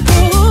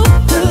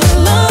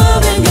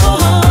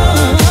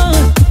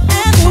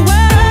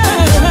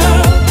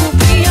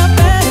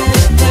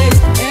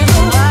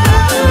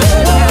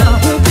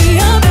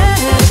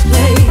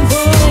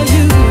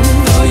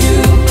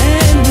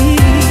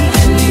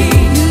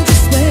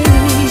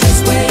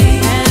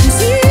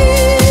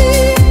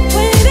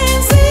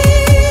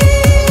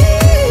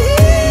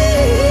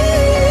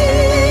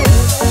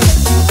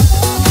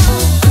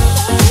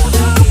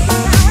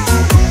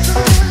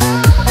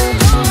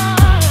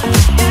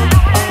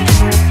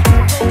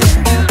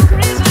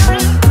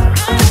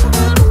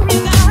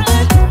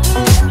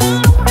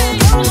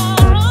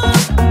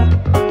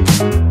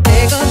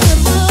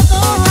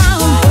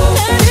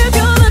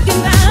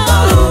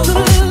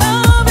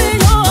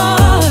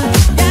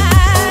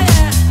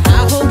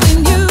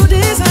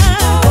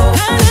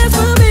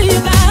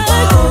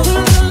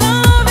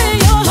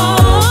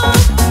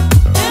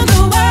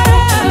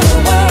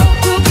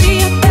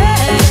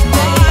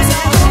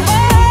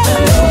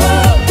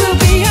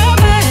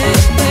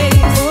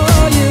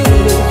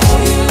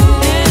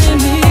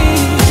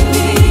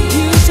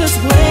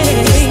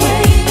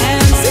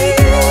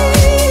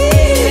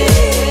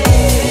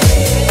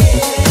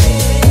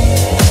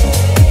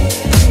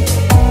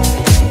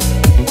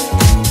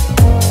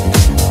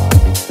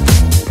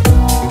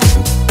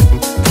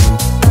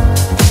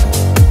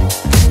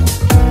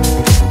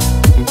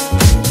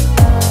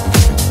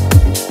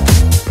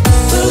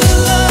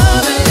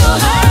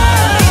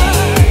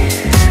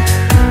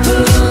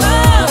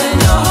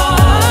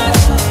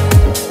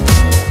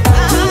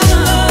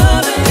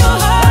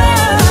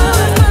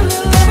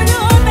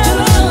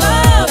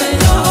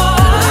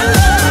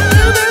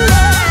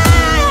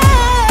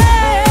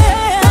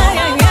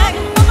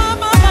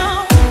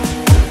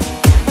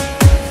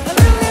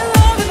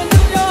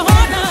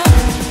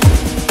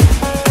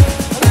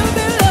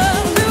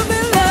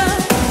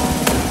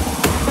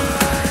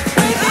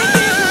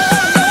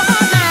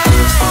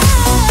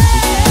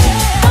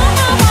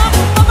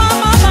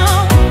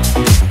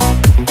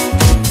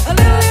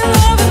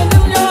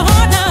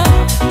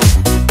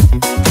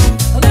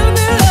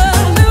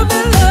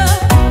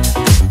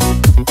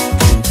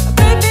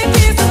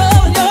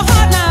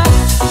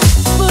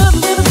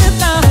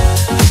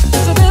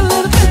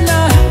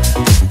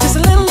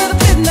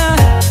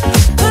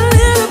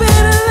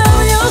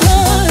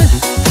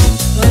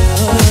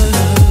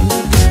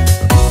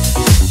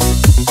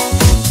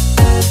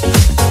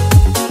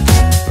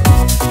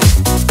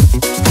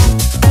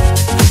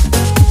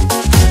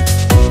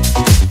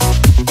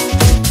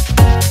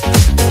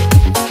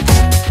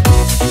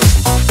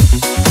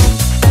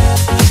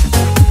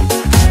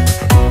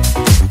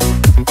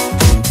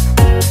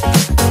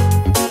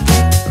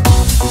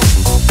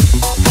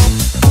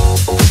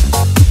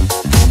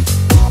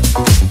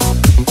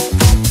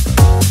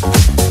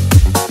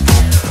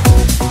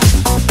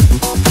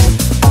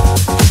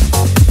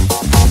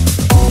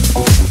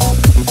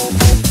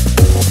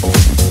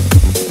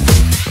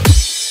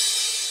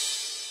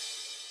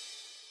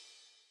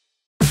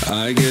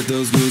I get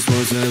those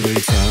goosebumps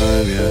every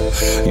time,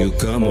 yeah. You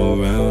come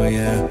around,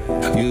 yeah.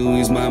 You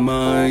ease my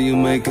mind, you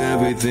make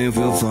everything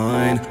feel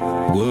fine.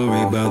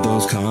 Worry about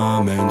those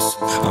comments,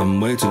 I'm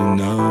way too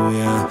numb,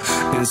 yeah.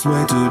 It's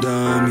way too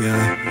dumb,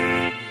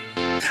 yeah.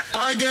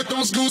 I get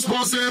those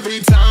goosebumps every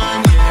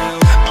time, yeah.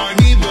 I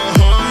need the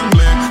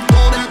Heimlich,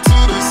 throw that to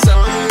the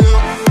side,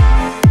 yeah.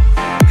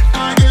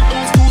 I get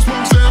those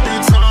goosebumps every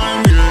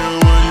time, yeah.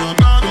 When you're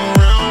not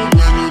around,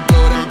 when you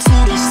throw that to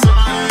the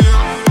side,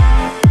 yeah.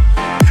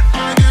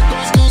 I get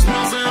those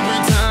goosebumps every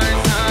time,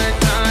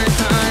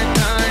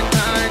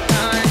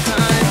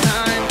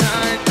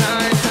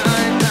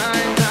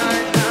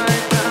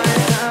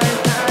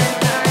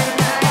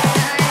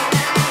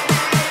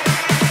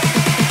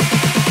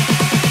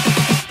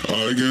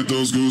 I get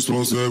those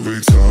goosebumps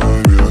every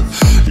time, yeah.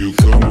 You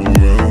come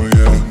around,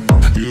 yeah.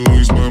 You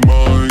ease my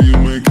mind, you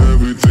make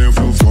everything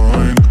feel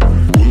fine.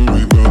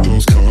 Worry about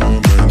those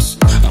comments,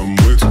 I'm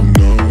way too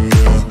numb,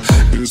 yeah.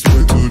 It's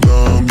way too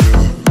dumb,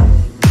 yeah.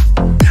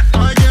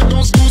 I get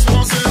those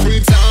goosebumps every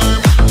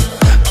time.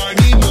 I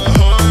need the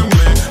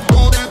Heimlich,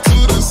 throw that to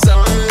the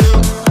side,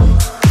 yeah.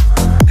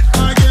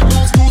 I get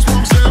those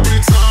goosebumps every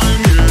time,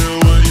 yeah.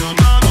 When you're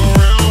not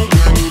around,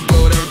 when you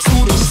throw that to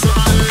the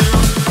side,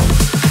 yeah.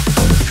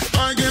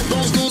 I get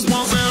those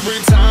goosebumps every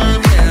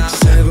time, yeah.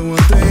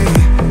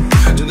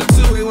 713 to the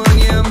 281,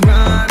 yeah, I'm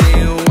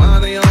riding. Why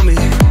they on me?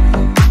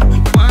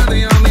 Why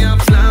they on me? I'm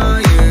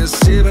flying,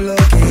 sipping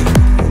low-key.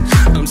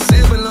 I'm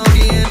sipping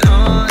low-key and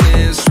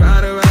honest.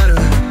 Rider, rider.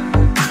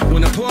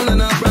 When I'm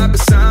pulling up right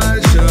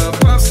beside you,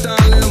 pop star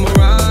Lil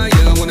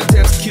Mariah. When I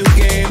execute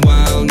game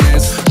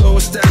wildness, throw a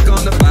stack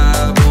on the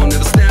Bible.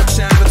 Never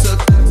Snapchat or took.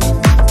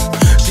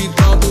 She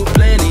thought through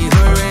plenty,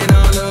 her and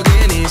all her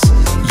guineas.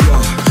 Yo,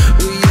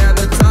 we at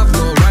the top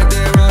floor, right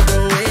there on the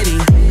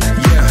waiting.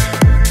 Yeah.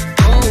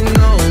 Oh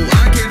no,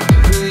 I can't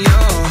with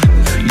y'all.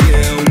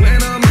 Yeah, when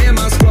I'm in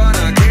my squad,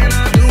 I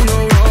cannot do no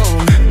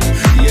wrong.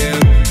 Yeah,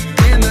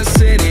 in the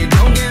city,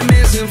 don't get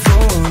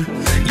misinformed.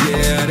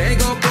 Yeah, they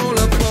gon' pull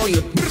up on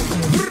you.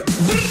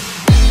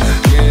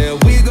 Yeah,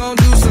 we gon'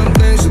 do some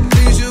things so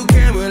please you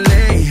can't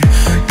relate.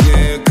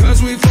 Yeah,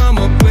 cause we from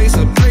a place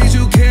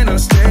you cannot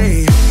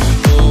stay.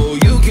 Oh,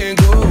 you can't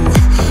go.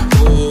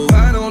 Oh,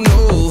 I don't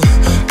know.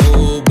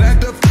 Oh, back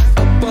the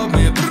above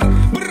me.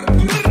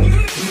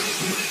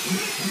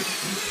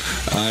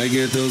 I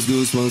get those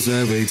goosebumps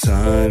every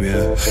time,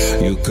 yeah.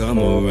 You come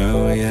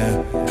around,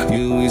 yeah.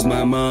 You ease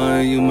my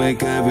mind, you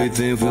make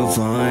everything feel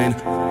fine.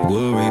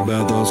 Worry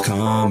about those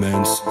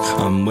comments,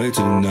 I'm way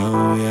too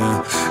numb,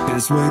 yeah.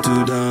 It's way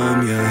too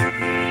dumb,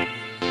 yeah.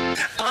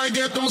 I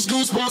get those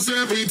goosebumps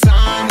every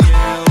time,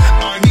 yeah.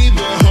 I need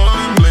the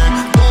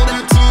Heimlich, throw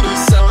that to the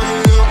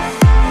side, yeah.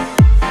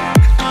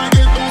 I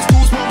get those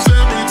goosebumps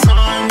every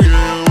time,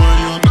 yeah. When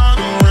you're not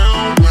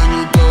around, when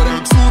you throw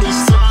that to the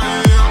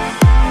side, yeah.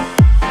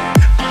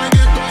 I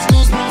get those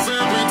goosebumps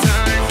every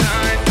time.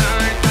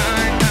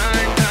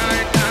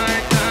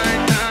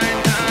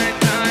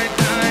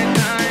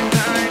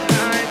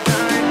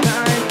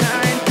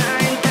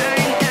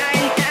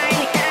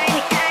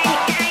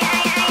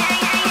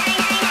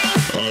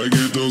 I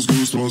get those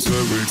goosebumps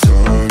every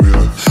time,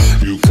 yeah.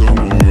 You come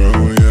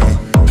around, yeah.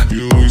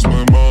 You ease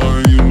my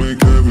mind, you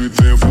make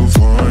everything feel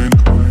fine.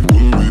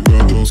 Worry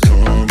about those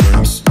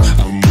comments,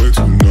 I'm way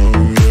too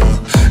numb,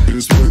 yeah.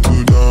 It's way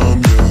too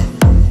dumb, yeah.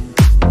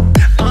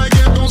 I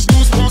get those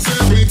goosebumps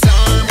every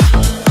time.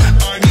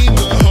 I need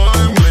the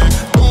Heimlich,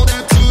 throw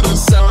that to the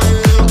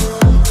side, yeah.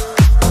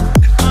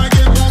 I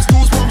get those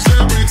goosebumps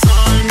every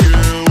time,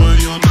 yeah. When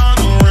you're not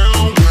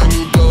around, when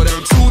you throw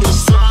that to the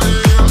side,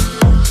 yeah.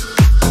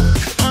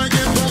 I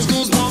get those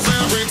goosebumps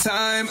every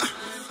time.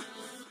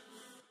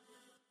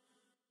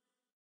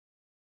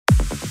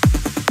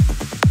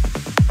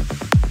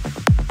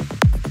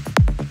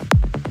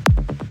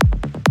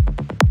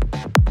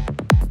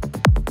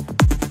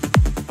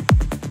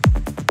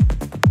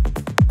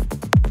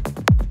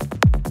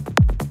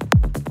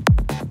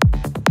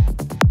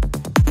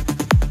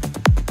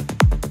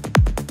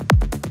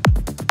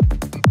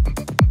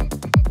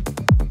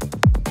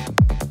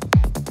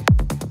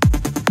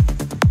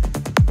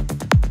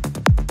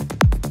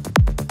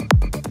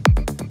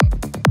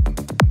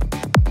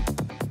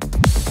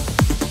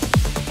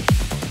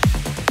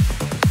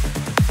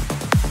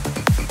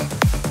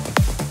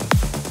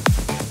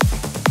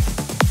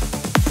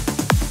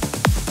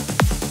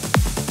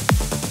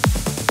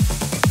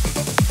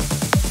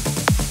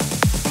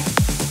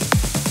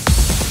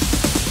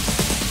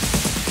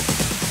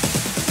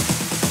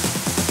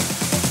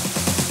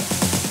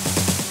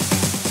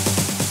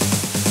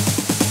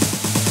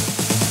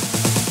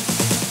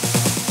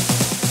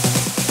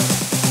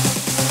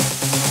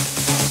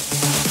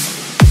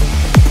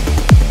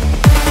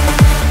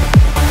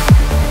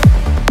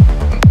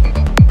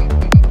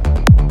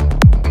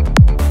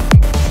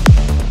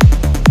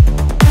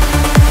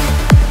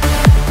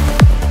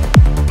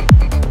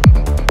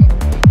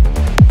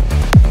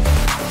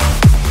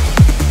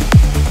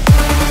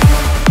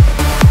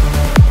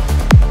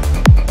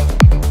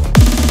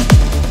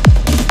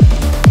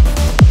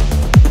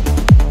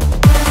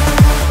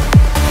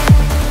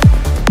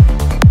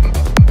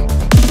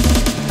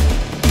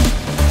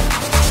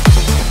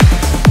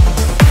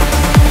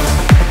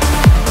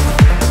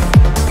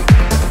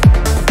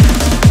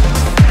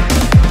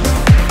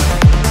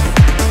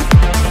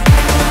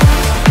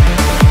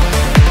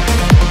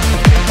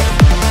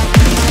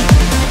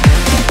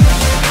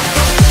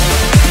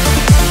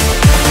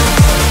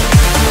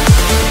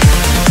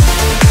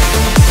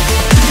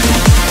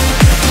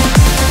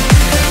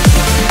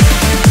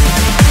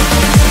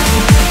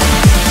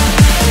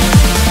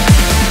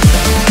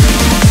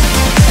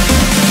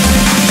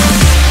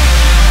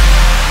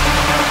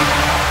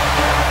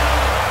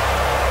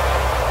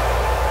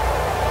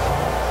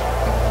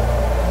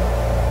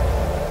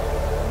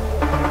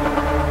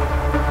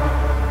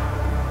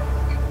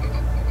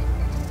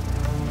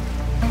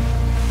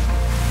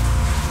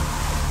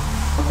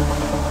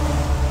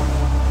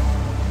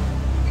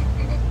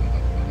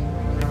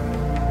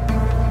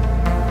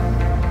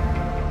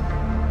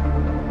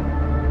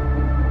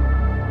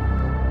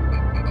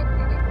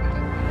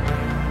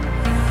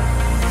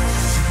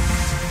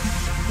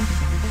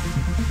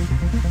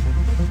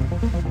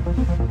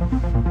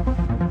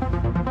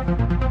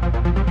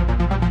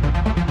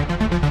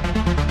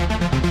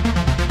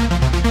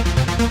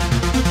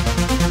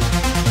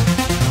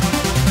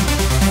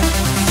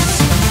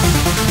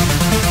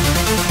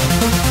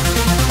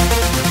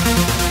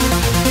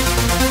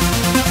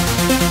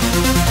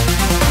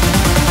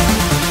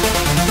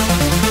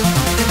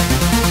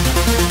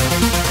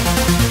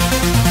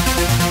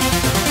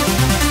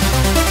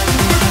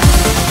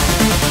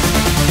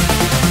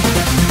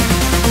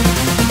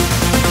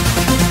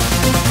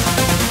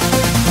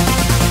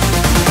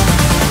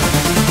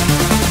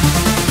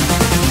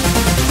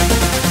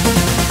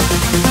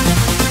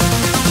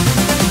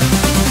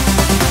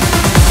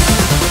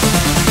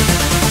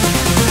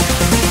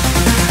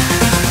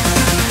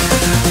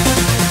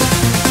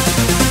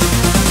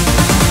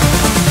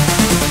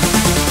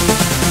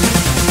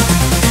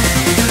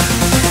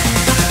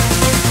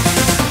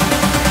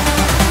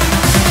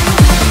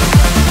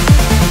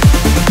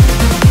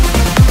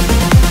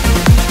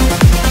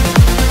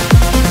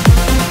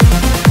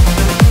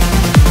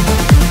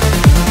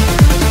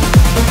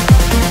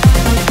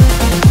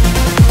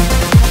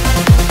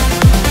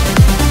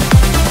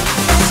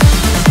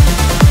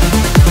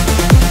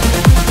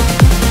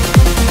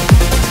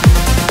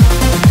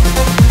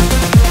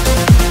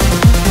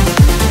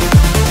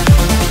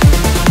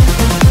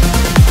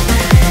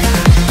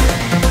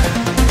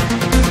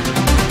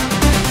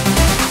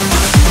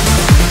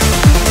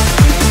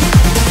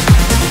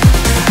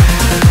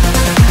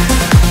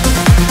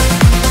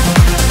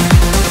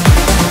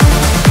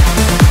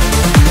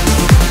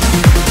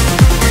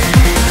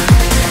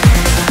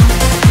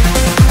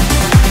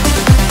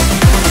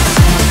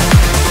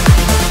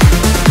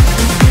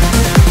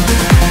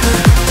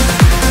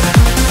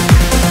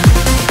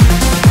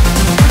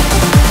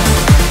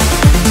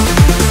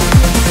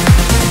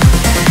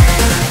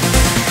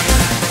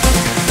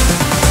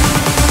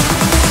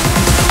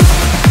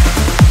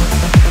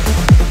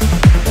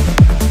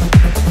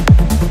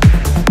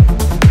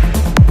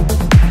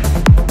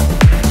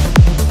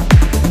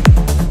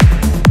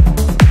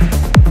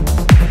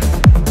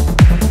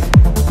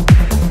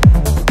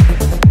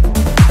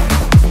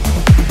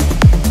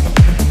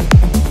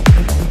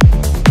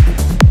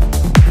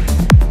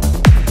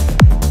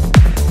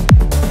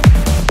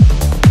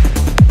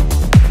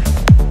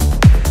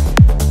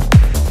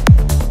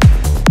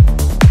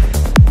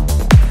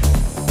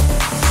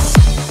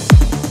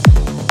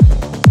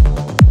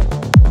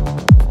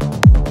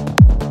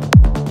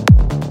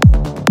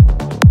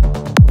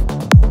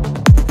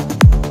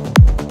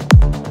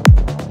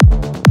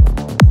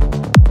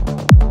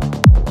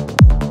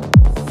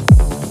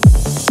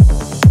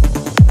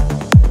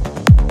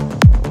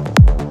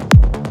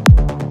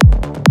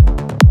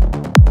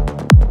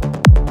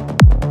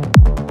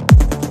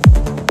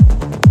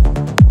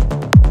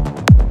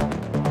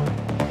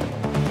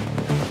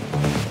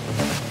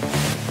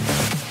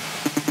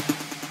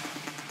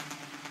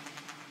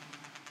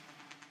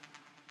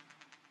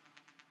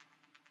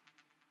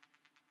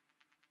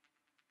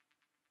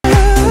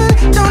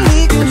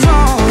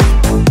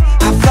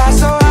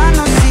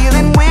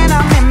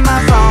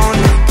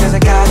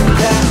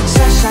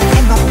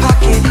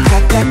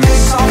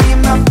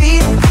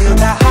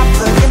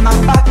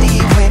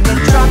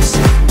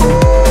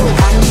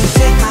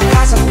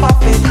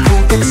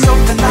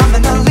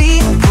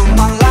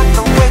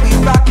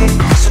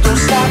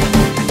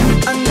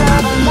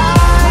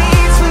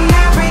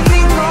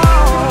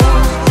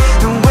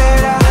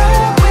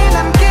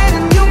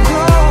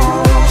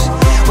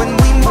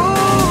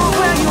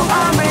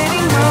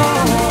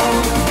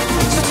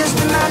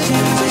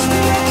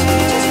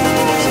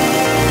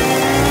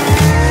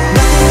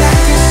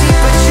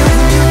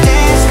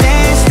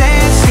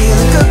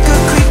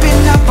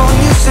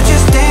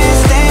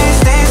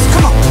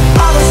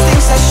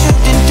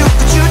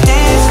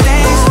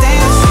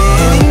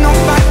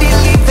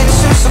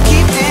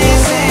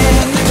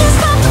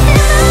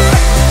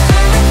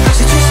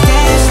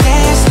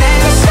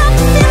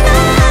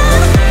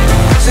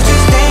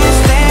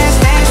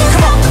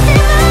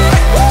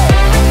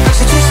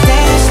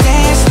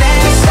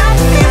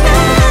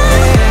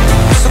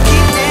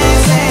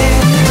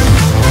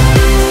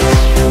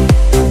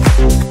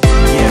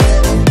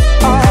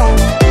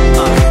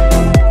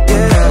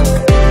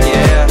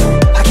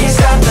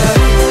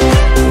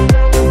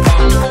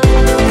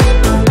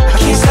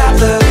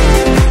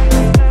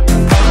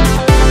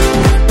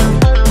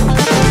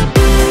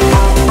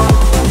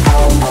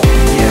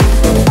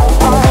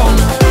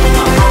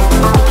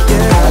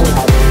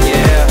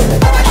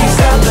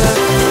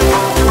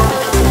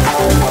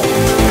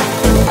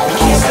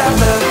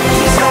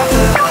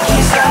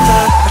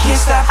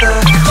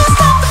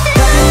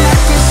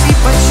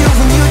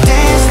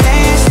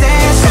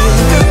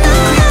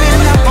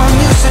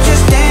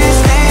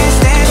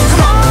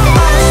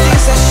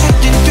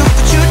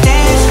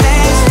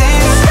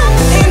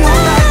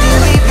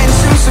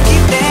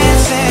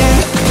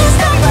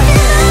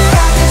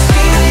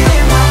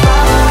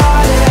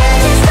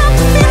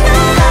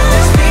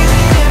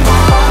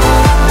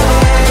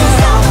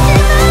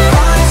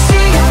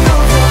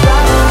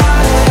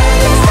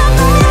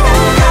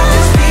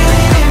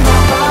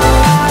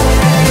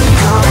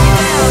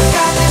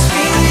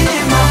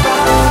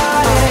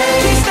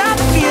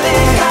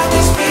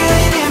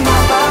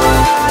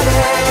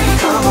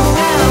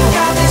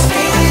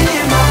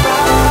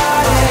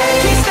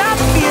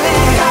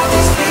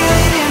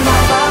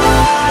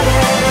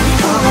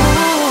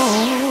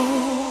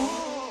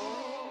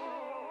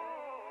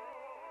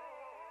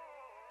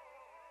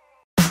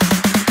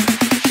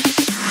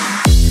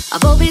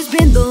 I've always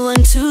been the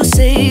one to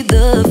say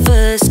the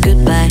first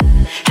goodbye.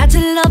 Had to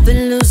love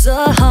and lose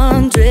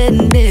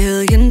 100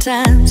 million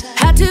times.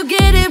 Had to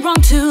get it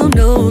wrong to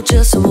know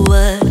just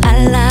what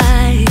I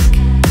like.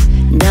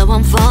 Now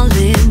I'm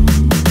falling.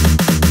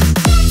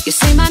 You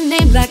say my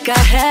name like I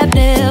have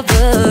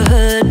never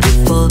heard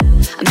before.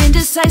 I'm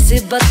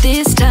indecisive, but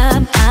this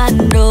time I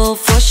know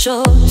for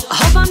sure. I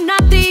hope I'm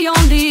not the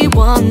only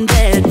one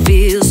that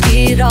feels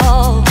it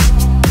all.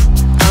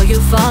 Are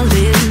you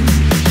falling?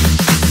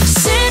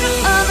 Center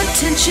of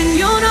attention,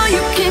 you know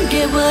you can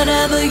get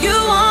whatever you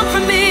want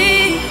from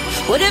me.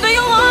 Whatever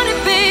you want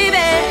it,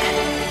 baby.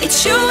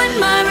 It's you and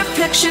my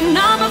reflection.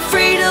 I'm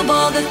afraid of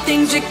all the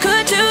things you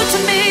could do to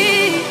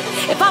me.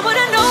 If I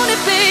would've known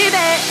it,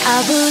 baby, I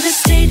would've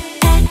stayed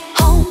at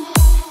home,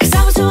 'cause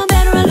I was doing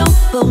better alone.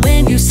 But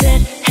when you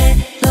said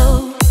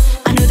hello,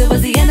 I knew that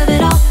was the end of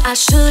it all. I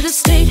should've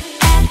stayed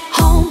at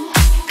home,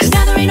 'cause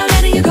now there ain't no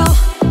letting you go.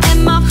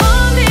 Am I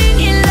falling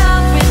in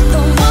love with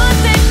the one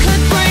that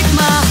could break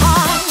my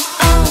heart?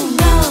 Oh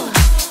no,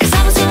 'cause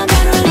I was doing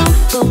better alone.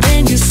 But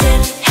when you said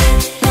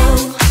hello,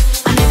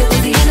 I knew that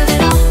was the end of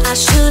it all. I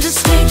should've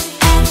stayed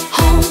at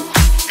home,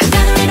 'cause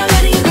now there ain't no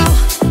letting you go.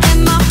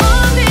 Am I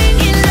falling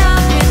in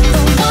love with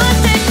the one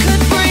that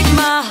could break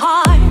my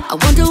heart? I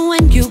wonder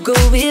when you go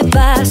if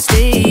I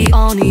stay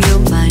on your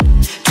mind.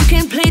 You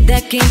can't play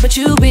that game, but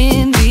you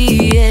win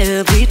me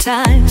every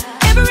time.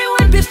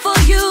 Everyone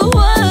before you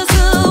was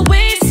a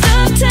waste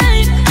of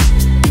time.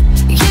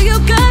 Yeah, you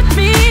got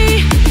me.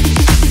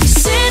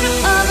 Center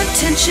of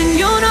attention,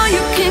 you know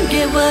you can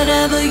get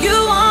whatever you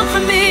want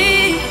from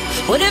me.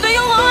 Whatever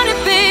you want it,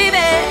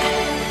 baby.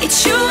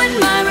 It's you and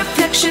my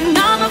reflection.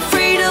 I'm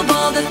afraid of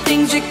all the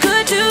things you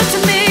could do to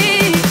me.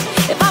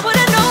 If I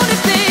would've known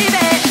it,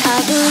 baby, I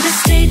would've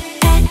stayed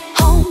at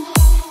home,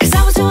 'cause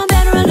I was doing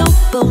better alone.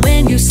 But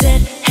when you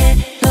said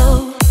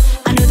hello,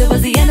 I knew that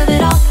was the end of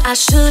it all. I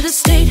should've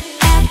stayed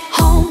at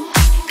home,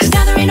 'cause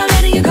now there ain't no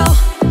letting you go.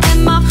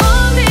 Am I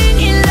falling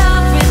in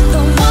love with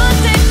the one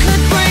that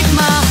could break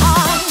my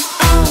heart?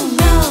 Oh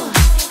no,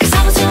 'cause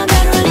I was doing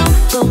better alone.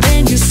 But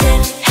when you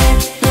said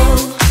hello,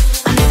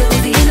 I knew that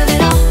was the end of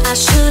it all. I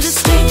should've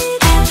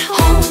stayed at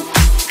home,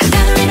 'cause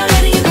now there ain't no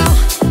letting you go.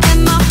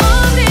 Am I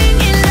falling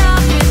in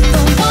love with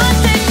the one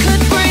that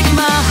could break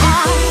my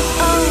heart?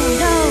 Oh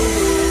no,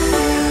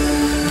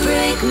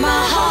 break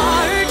my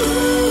heart,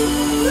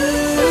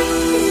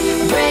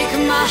 break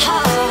my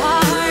heart.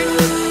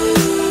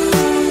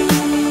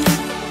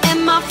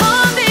 Am I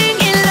falling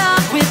in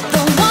love with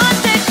the one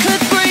that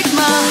could break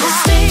my heart?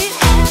 Stay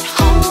at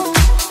home,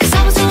 'cause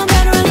I was doing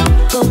better alone.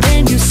 But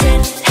when you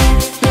said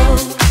hello,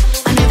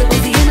 I knew that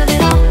was the end of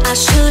it all. I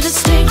should've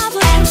stayed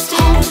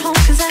at home,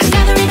 'cause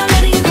now there ain't no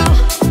letting you go.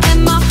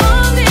 Am I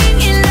falling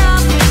in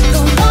love with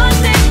the one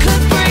that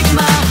could break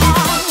my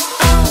heart?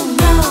 Oh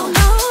no,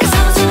 'cause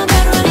I was doing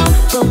better alone.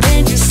 But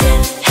when you said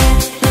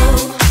hello,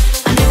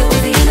 I knew that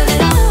was the end of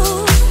it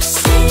all.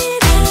 Stay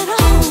at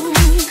home,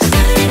 'cause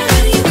now there ain't no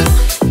letting you go.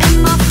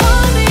 Am I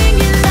falling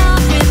in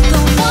love with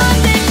the one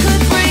that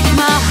could break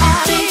my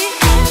heart? Stay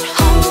at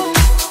home,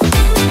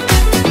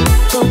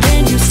 but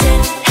when you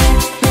said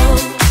hello,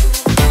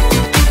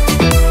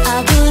 I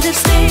would've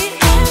stayed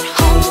at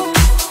home.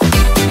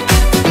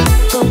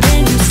 But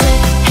when you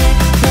said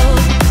hello,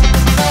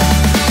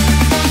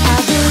 I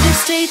would've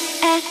stayed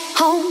at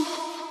home.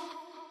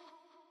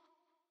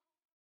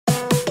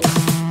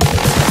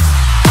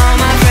 All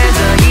my friends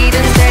are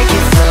heathens, take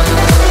it slow.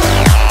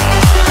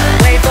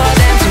 Wait for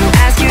them to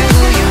ask you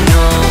who you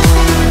know.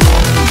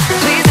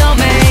 Please don't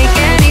make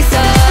any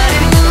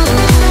sudden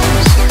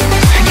moves.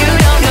 You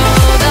don't know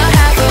the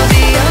half of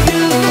the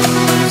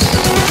abuse.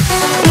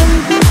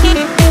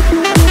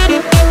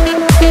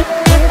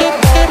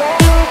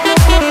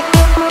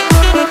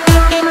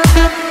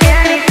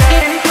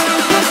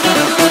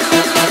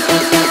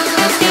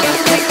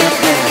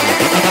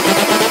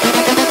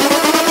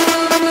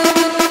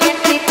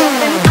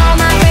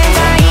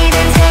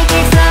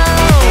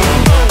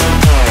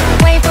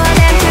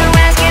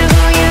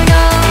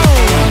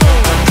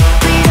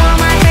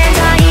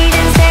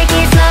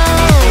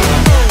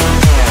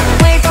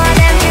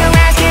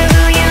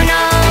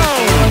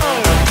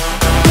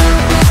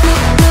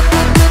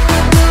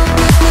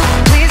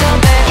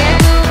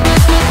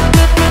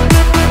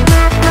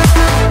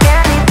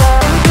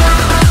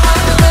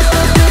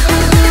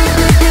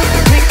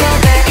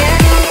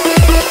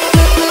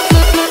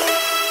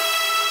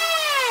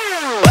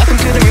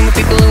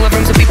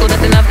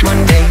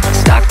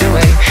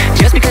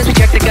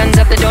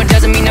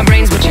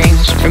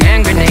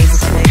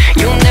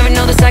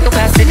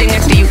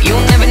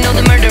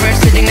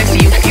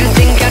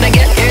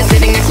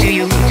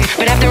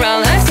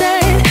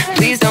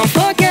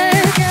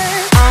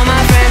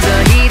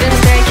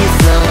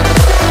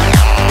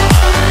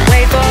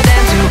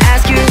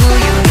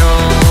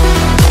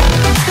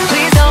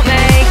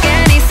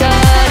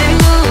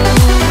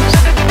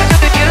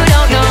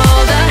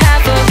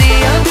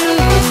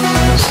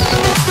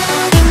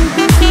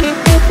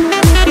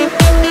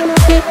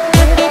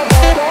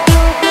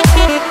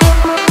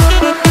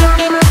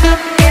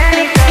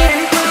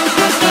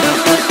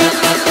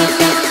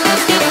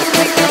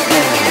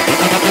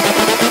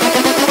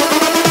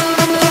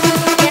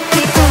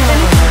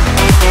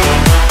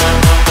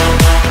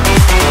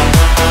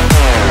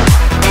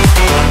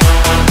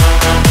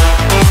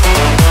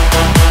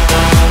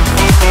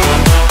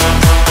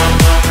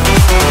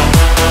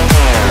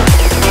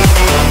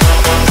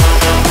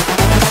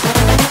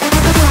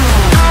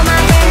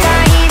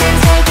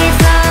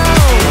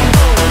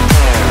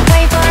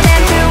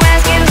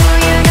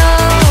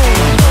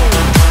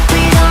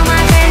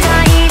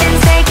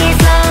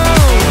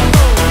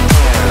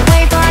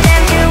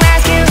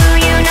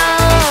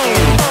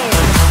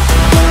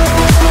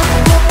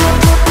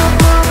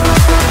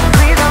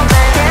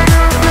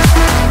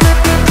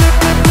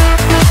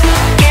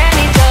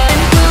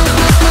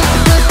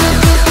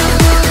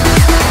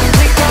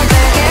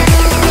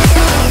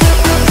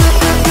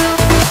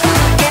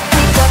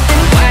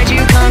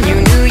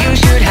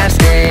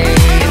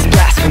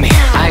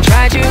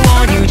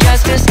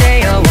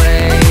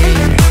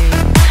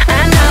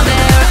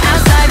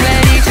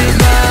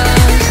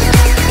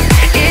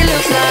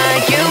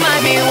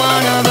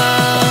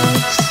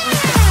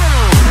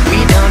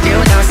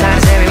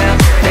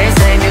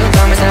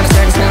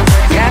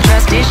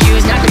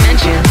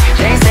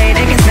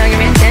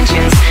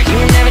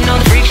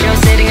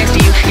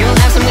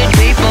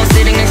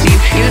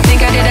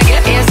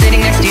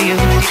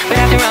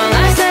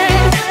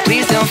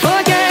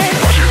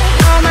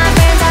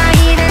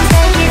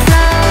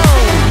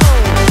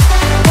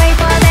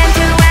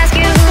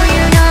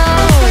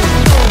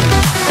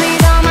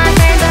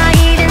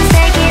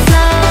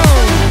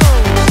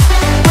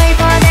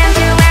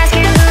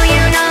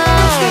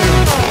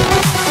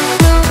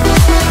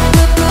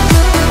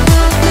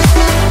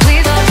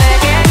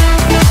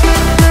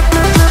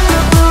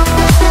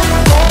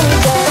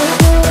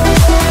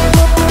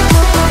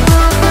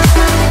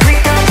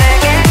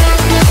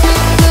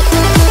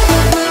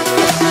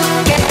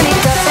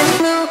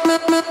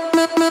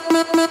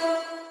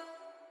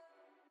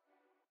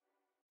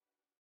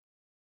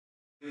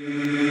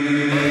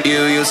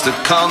 You used to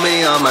call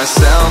me on my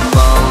cell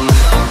phone,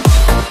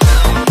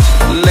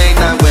 late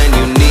night when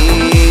you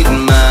need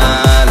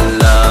my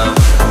love.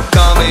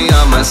 Call me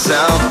on my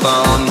cell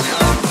phone,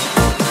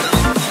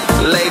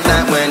 late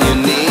night when you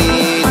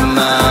need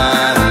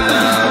my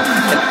love.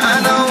 And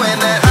I know when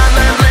that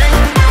hotline bling,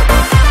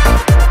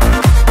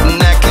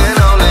 that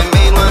can only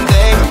mean one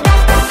thing.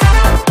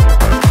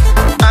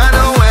 I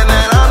know when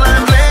that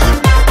hotline bling,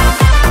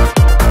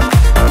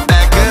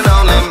 that can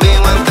only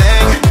mean one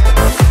thing.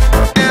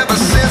 Ever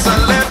since I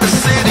left the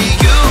city,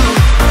 you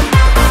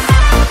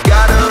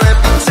got a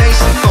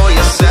reputation for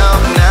yourself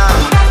now.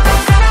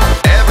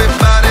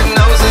 Everybody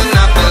knows and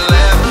I've been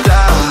left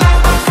out.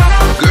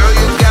 Girl,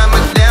 you got me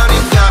down,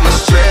 you got me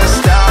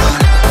stressed out.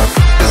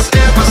 'Cause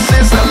ever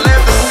since I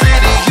left the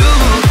city, you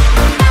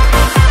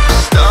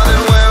started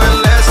wearing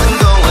less and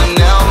going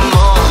out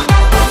more.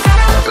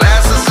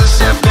 Glasses of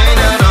champagne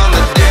out on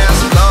the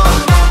dance floor,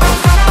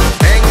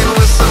 hanging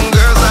with some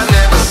girls I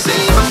never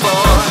seen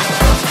before.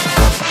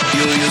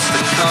 You used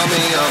to call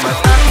me on my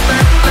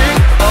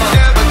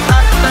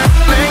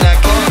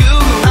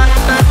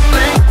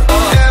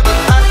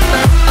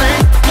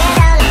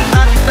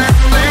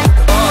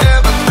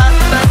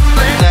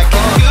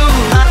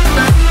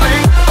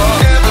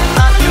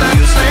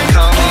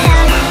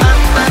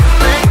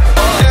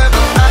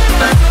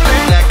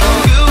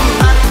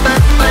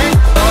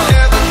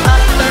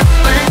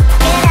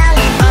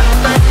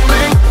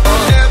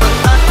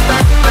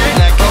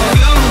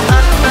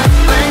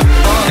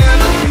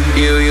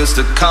You used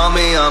to call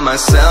me on my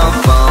cell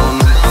phone,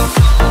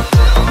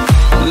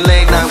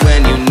 late night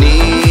when you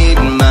need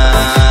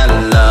my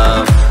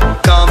love.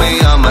 Call me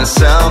on my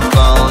cell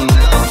phone,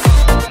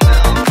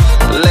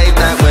 late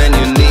night when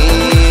you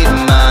need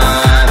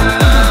my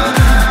love.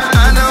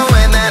 I know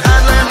when that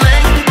hotline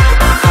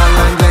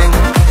bling,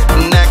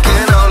 that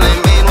can only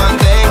mean one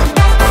thing.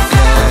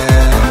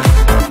 Yeah,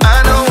 I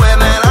know when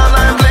that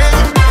hotline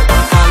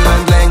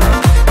bling,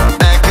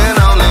 that can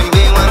only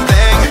mean one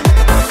thing.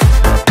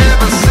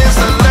 Ever since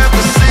I left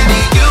the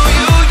city,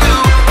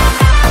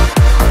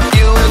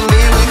 you and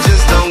me, we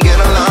just don't get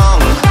along.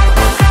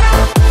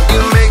 You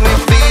make me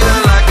feel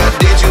like I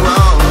did you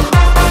wrong,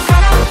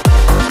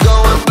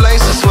 going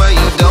places where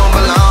you don't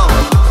belong.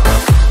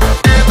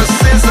 Ever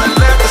since I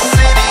left the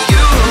city,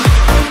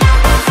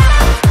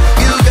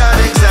 you got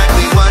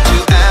exactly what you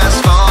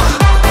asked for.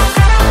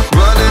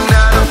 Running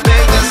out of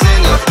papers in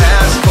your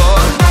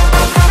passport,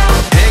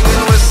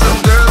 hanging with some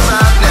girls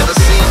I've never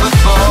seen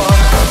before.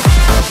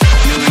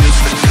 You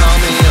used to call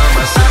me on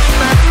my cell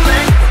phone,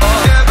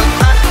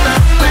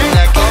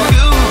 that can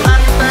you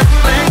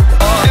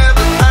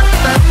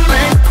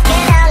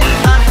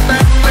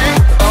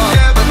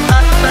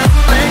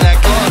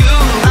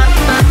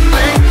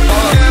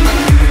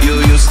You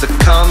used to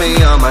call me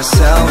on my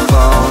cell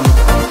phone,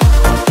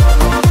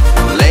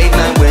 late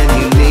night when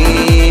you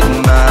need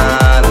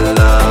my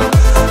love.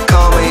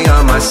 Call me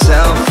on my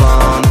cell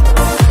phone,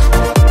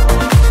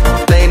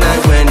 late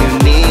night when you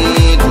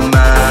need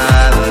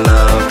my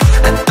love.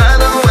 And I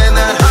know when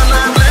that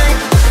hotline bling,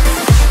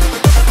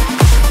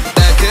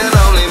 that can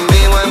only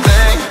mean one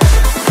thing.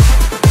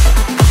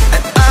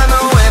 And I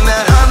know when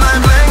that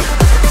hotline bling,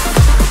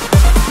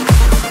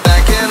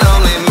 that can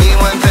only mean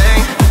one thing.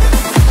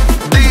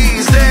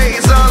 These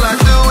days all I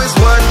do is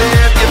wonder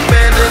if you're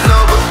bending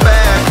over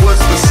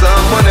backwards for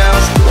someone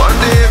else.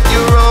 Wonder if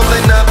you're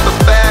rolling up the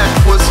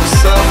backwards for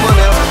someone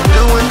else,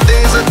 doing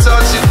things I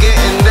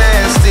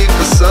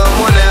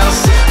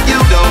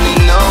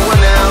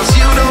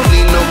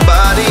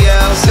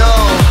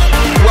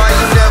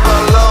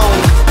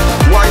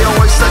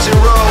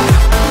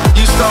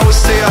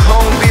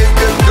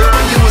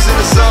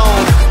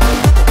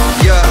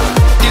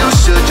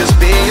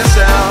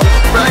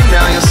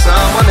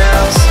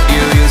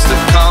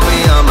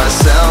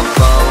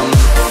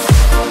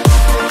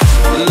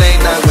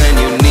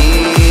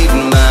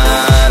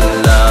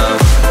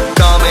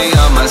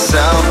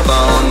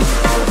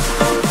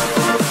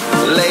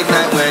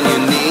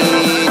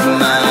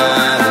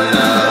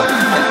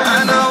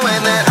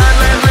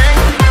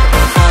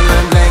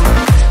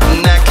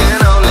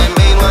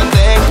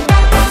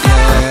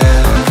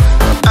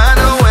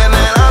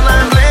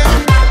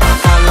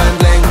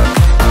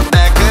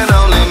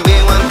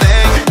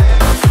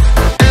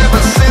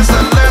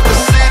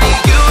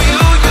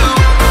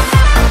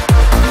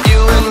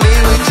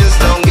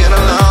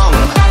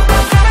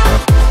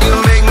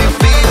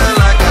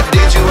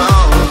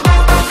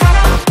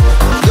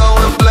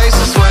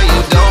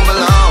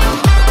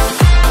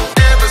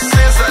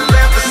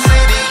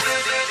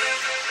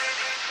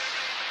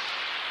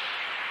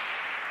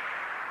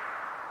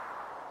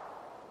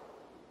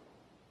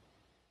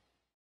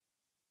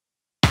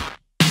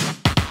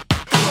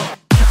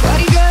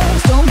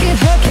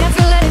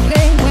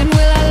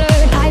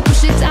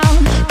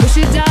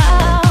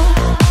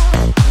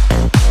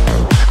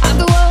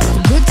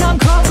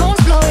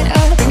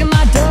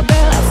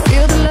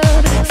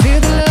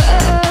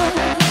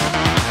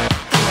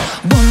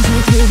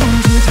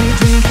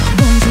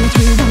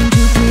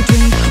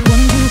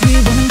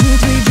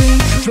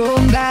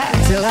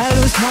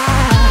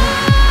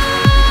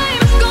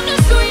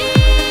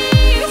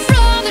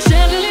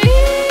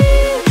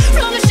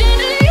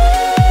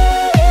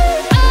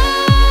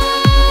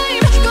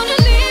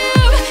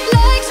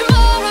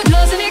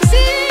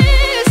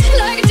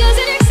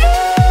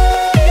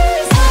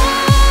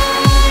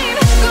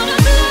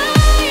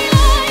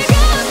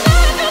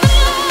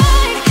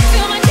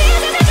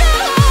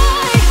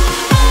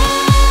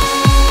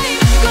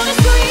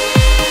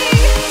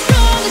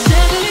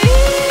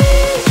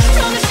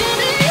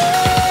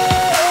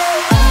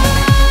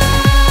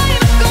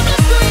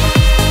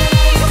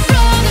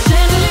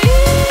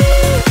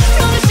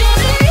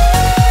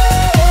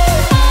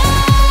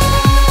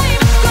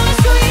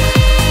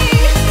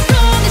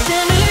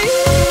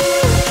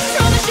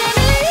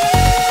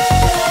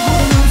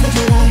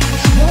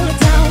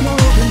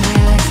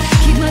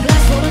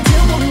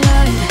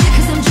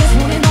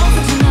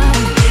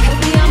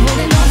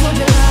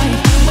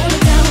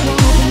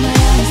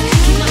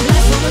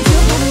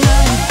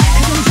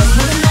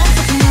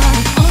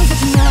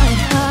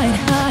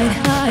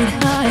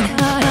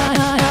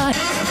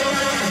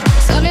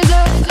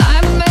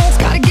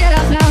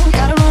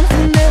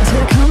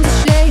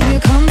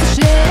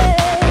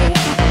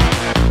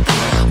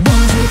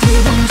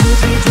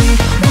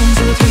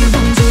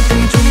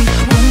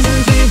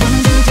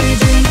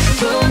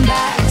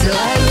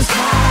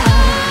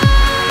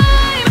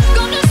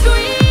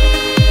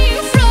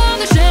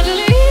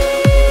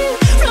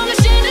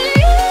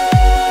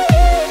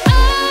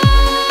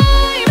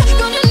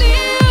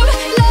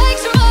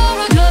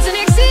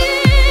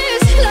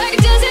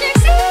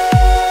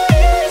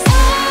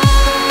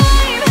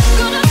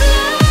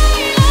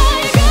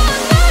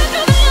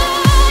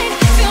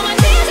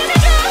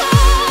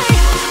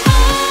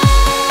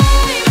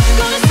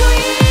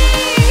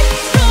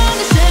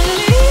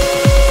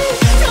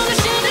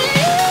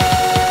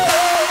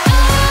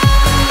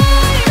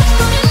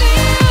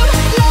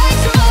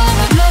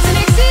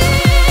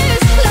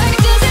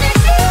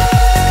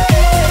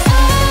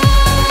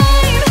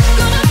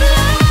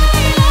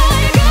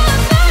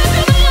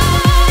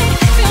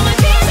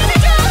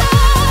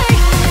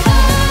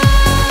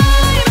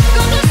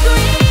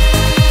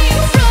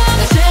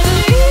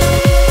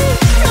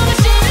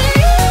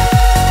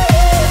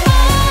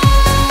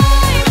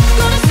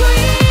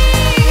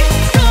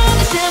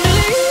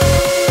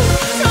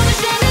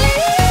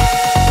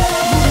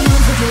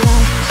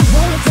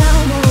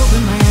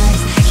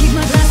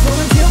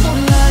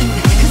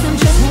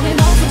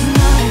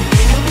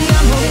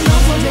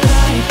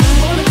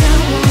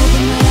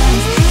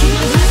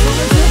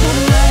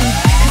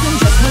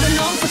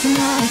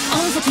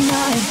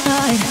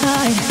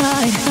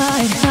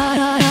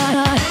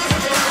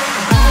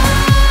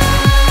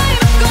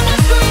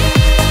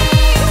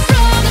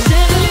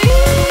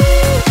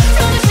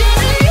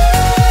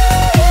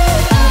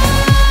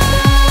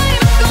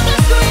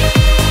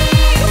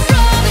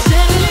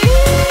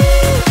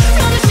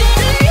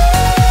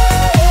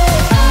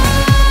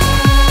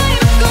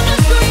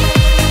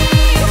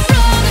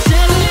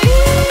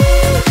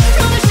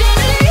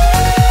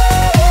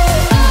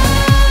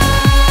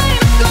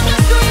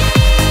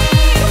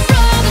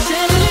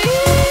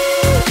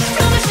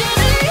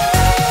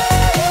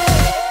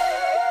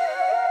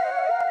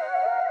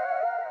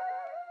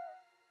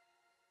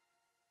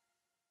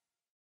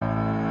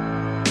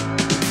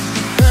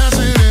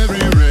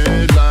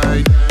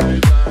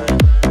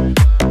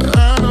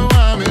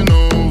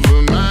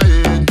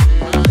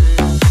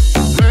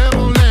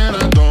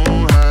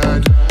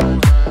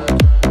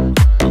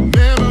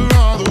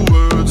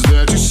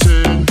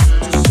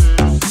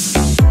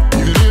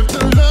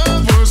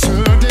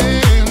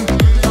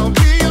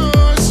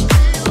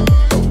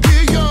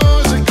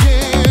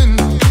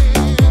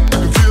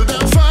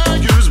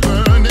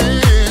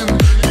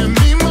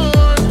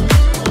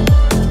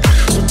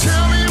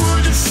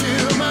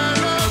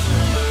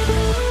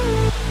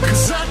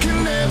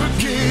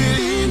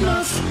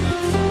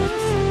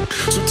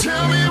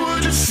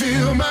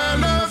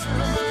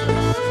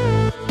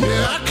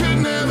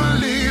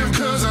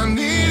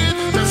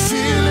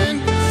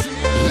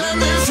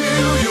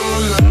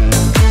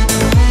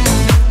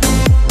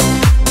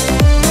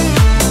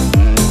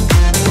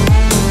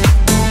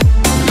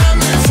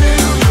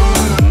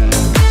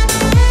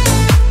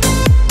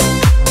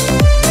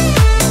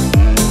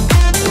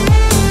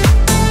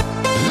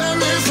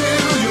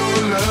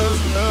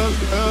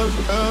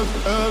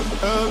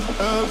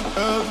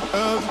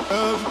Let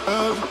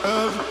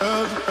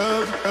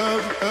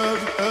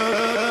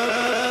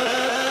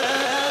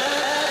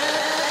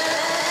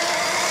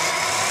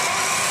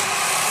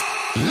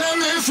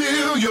me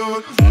feel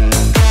your.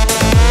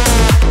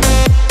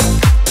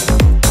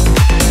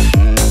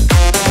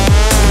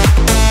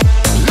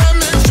 Let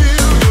me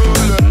feel your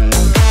love.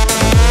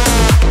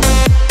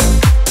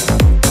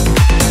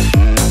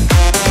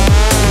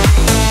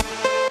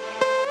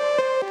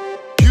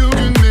 You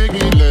can make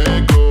me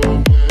let go.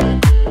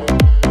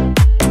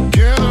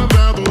 Forget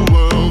about the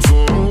world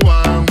for a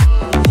while.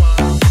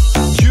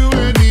 You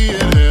and me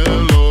and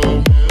hello.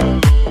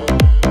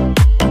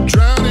 I'm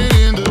drowning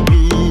in the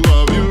blue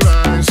of your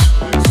eyes.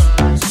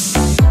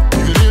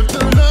 Even if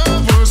the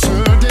love was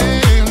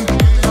hurting,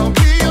 I'll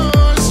be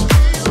yours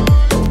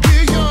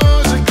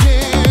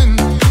again.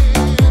 I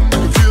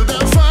can feel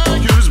that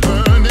fire's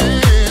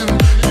burning.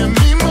 Give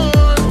me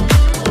more.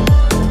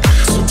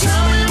 So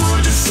tell me,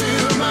 would you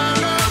feel my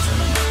love?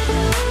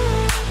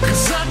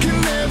 'Cause I can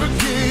never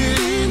get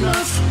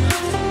enough.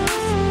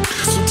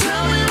 So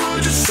tell me,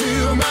 would you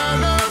feel my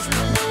love?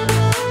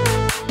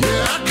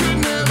 Yeah, I could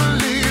never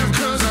leave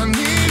 'cause I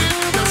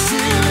needed the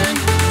feeling.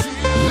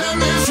 Let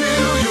me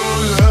feel your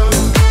love.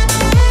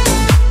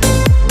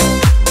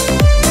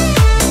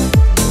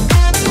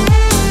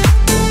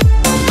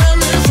 Let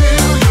me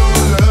feel your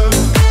love.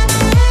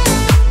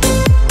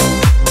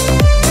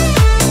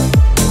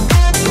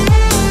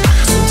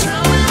 So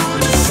tell me,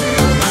 would you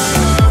feel my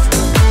love?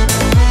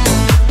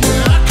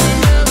 Yeah, I could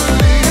never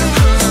leave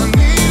 'cause I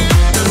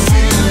needed the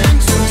feeling.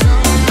 So tell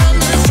me, let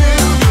me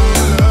feel your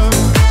love.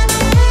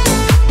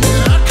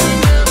 Yeah, I could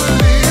never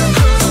leave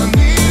 'cause I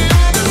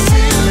needed the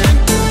feeling.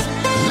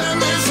 Let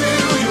me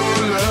feel your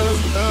love.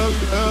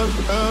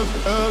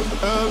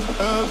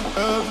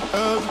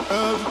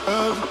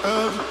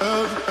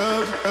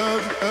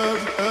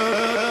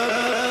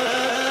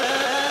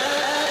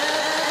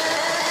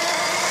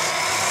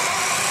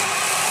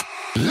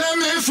 Let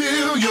me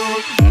feel your.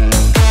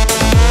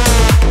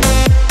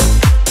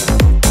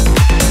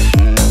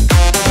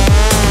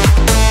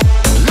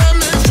 Let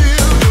me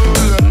feel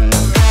your love.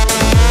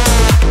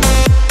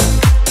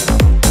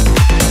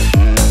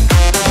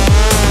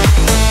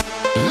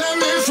 Let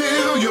me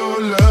feel your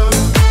love.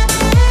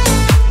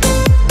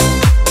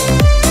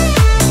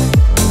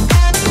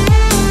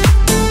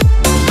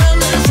 Let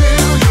me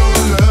feel your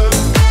love.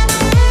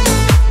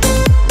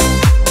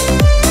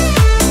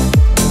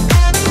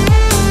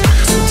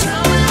 So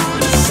tell me,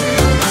 would you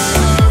feel my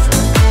love?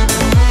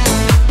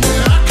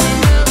 Yeah, I can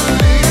never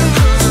leave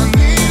 'cause I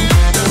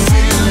needed the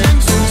feeling.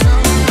 So tell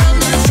me, let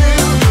me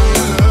feel your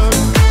love.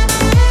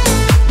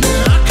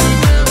 Yeah, I can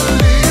never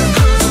leave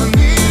 'cause I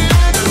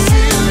needed the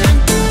feeling.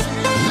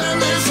 Let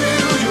me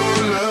feel your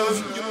love.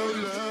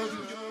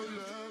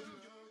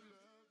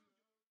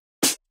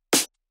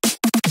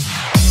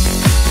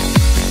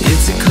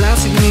 It's a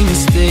classic me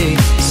mistake.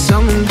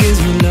 Someone gives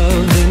me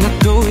love and I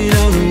throw it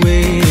all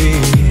away.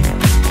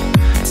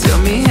 Tell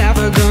me, have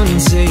I gone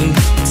insane?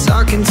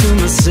 Talking to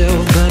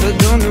myself, but I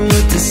don't know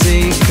what to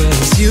say.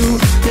 'Cause you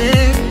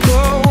let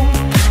go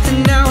and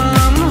now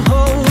I'm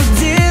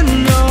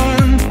holding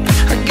on.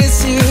 I guess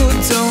you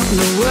don't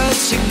know what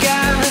you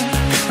got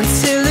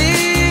until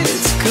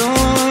it's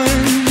gone.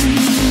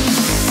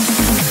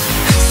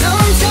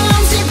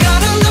 Sometimes you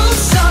gotta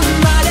lose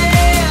somebody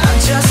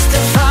just to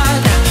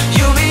find out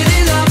you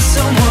really love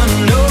someone.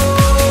 No,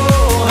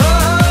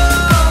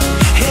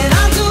 and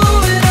I do,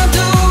 and I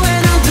do,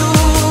 and I do,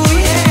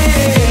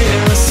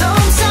 yeah.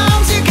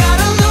 Sometimes you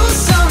gotta lose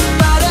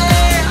somebody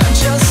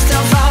just to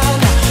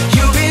find out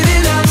you really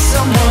love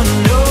someone.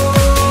 No.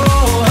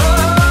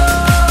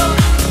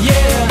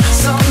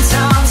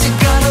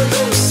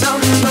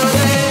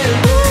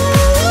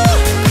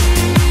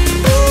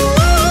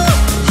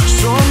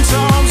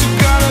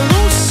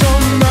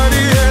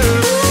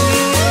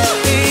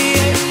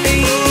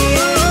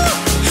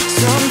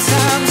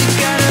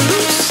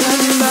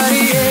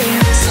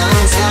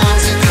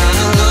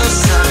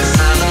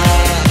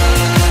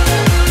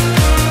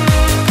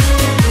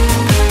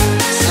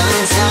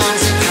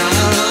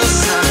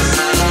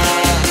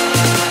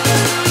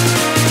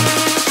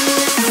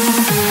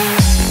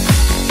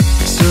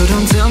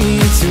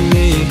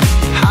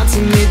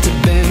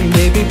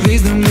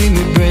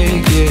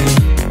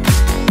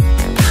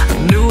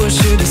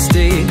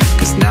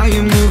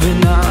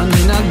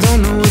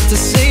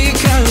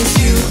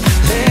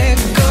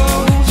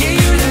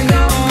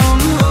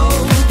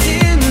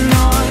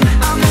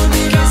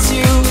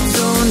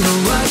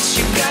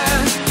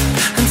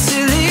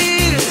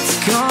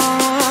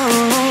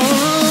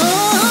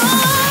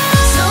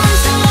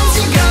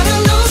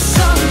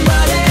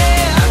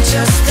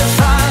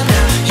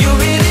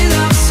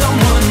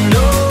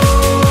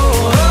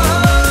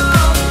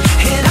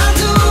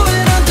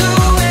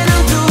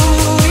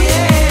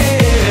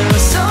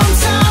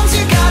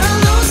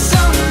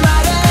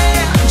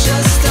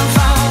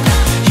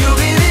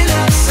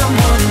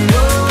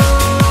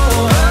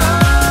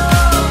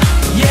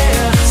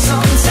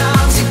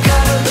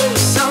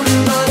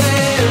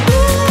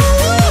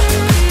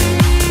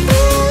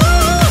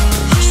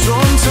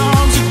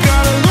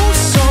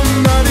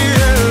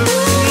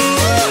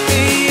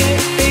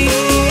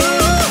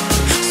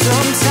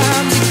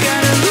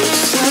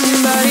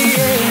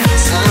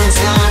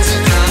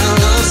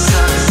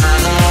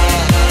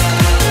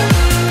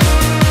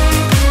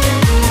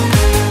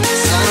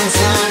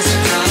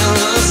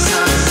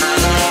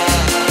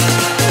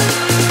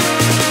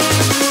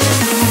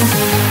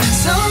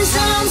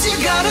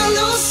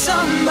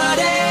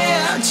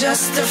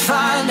 just to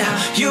find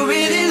out you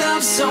really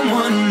love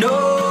someone. No,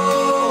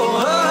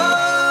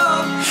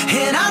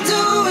 and I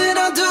do, and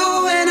I do,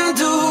 and I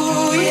do,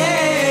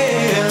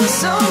 yeah.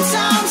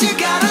 Sometimes you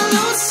gotta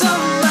lose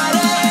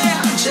somebody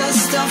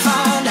just to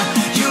find out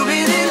you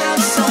really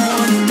love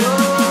someone. No,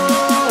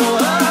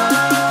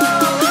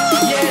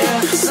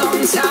 yeah.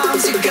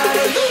 Sometimes you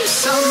gotta lose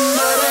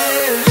somebody.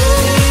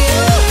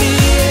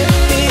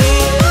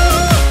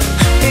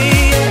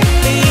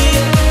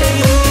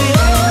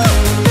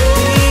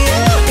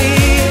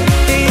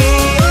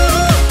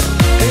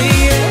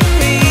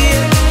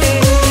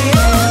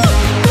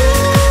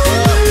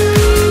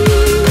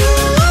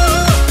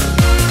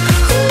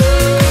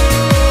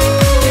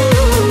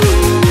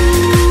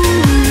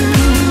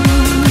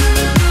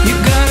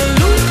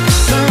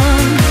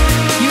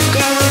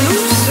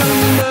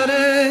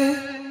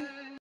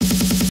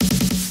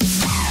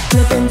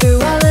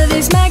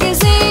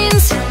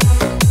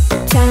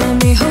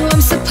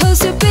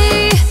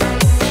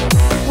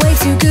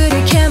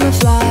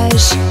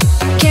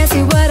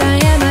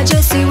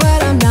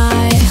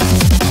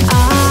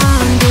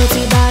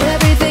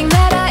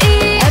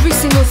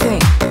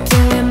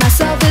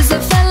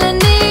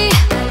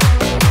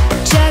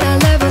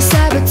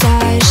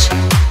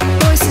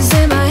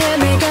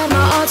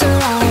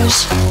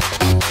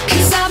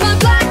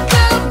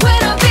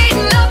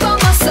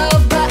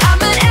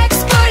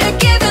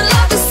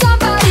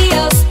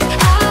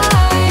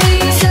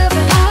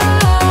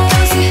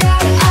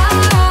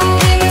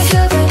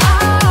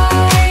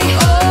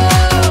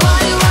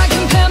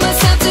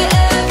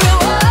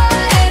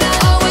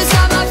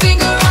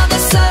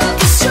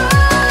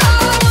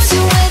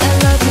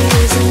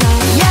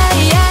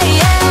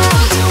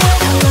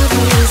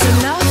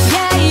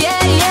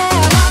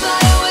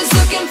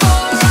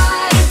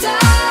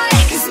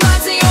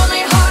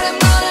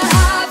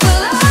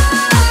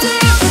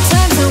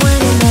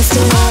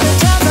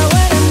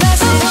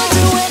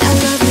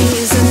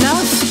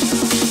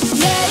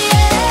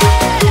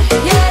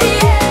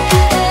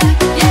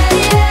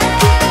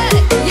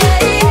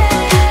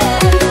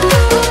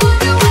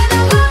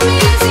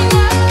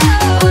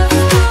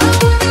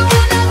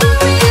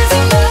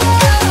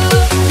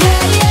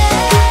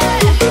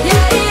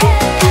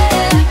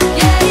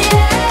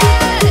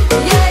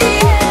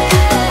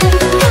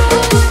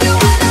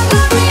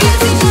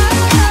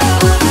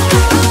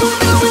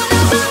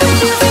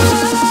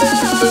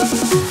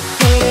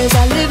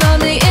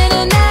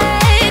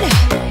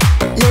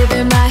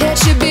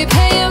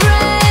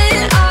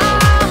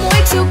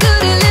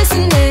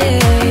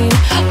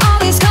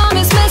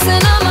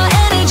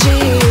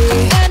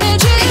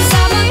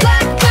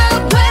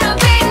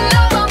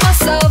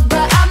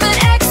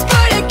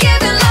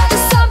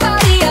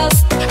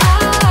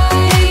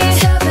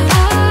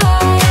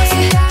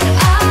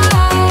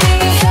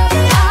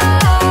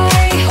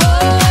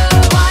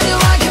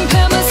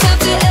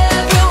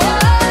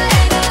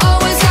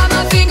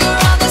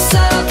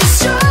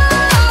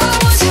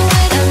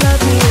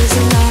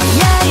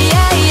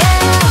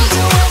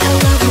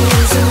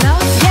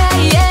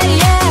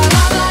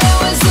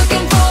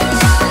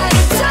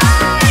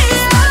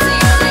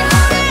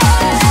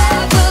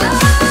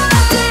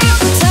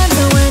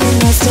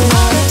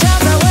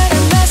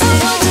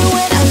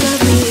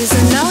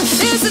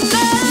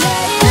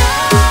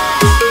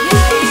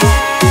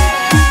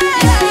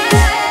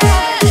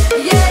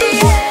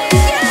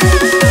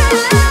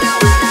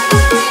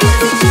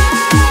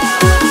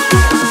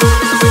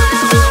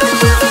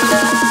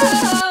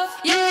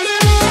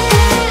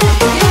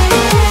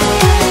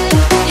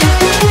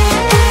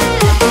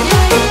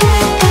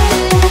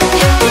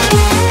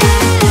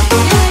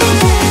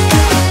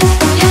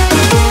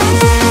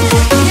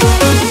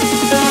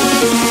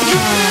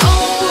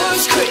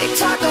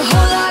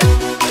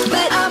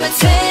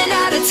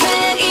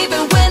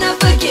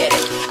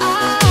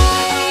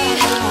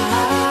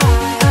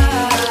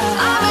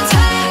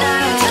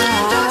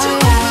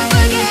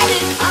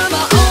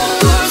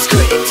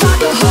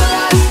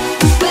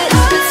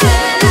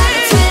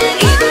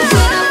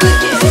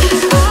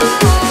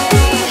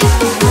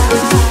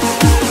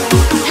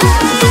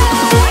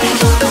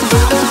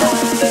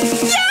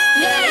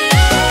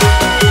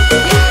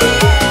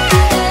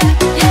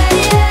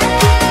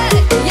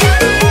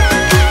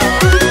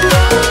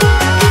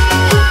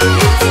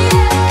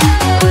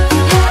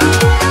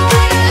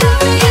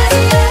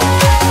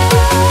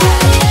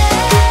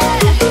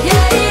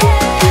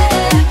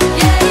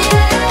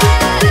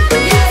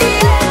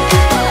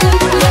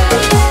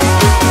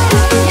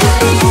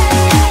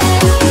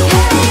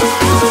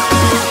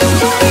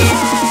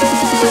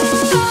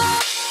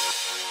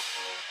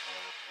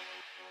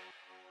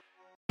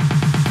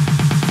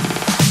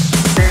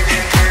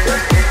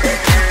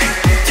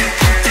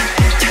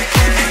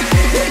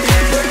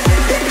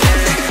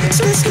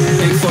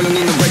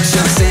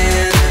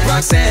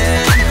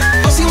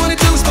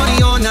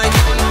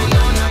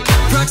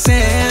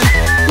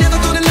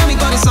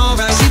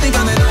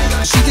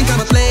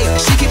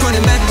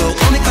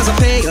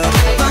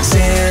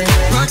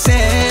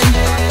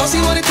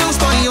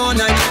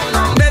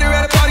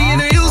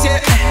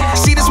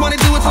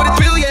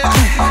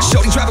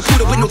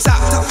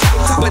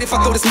 if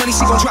I throw this money,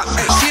 she gon' drop.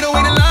 Ay, she don't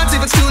wait in line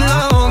for too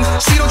long.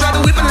 She don't drive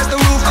the whip unless the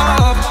roof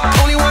off.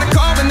 Only want a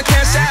car when the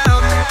cash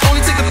out.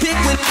 Only take a pic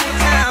when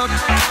out.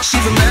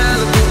 She from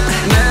Malibu,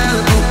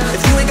 Malibu.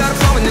 If you ain't got a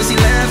phone, then she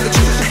laugh at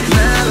you.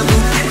 Malibu,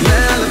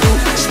 Malibu.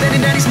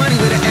 Spending daddy's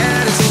money with an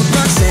attitude.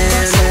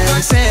 Roxanne,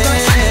 Roxanne.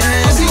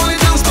 All she wanna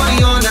do is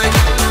party all night.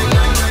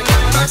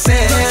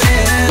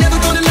 Roxanne, never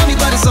gonna love me,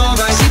 but it's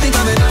alright. She think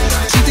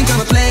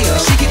I'm a player.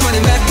 She keep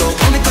running back though,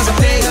 only 'cause I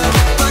pay her.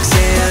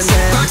 Roxanne,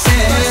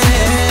 Roxanne.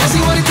 All she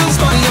wanna do is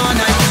party all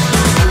night.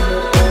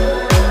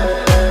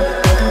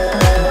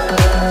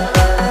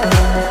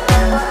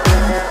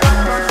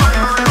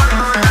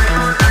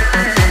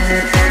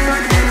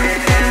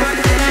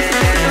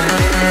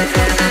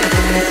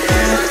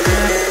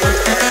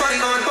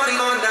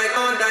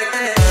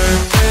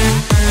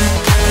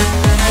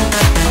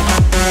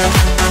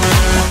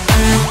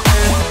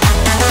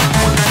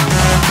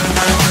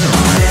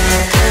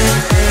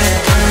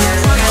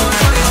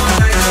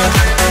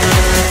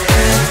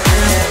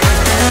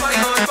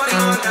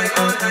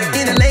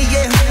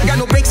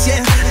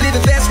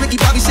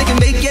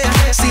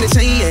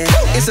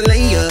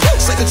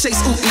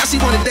 Chase, ooh, now she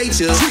wanna date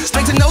you.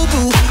 Straight to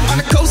Nobu, on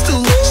the coast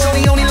too.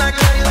 Shorty only like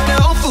the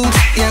whole food.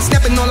 Yeah,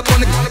 snapping all up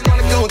on the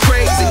going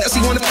crazy. Now she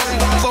wanna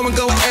phone and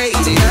go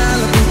 80.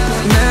 Malibu,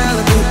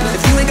 Malibu.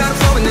 If you ain't got a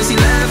phone, then she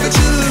laugh at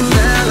you.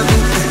 Malibu,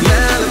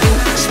 Malibu.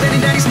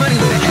 Spending daddy's money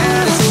with an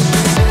attitude.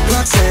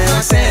 Roxanne,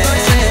 Roxanne.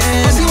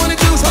 All she wanna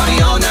do is party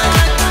all night.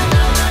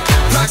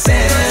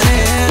 Roxanne,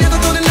 never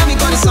gonna love me,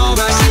 but it's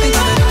alright.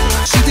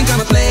 She think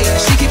I'm a player.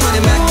 She keep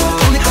running back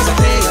though, only 'cause I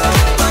pay her.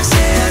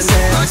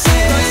 Roxanne,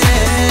 Roxanne.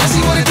 All she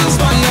wanna do is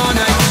party all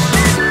night.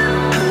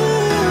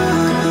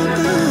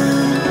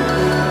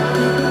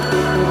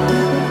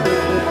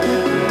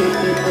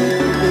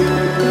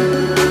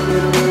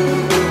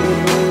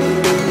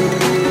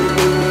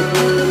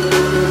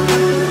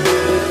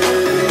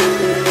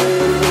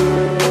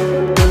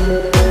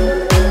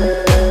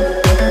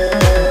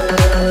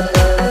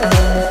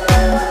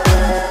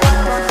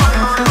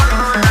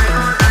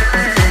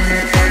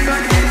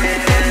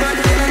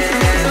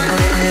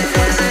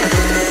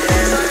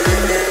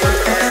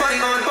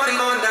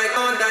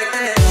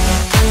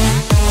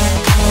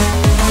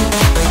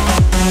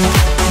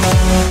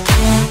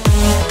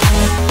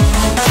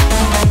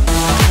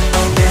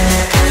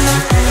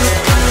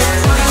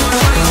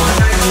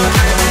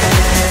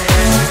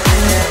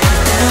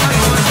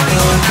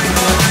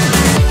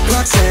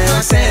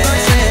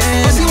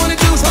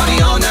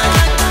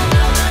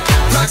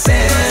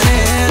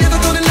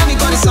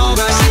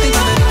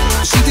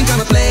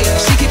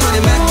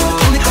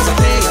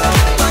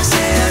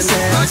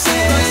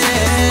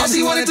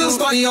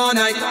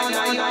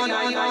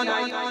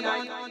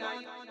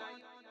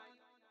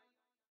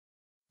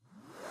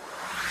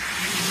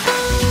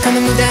 Come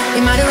and move that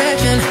in my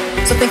direction.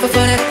 So thankful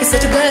for that, it's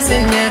such a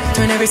blessing, yeah.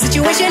 Turn every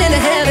situation into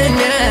heaven,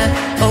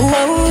 yeah. Oh,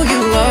 oh,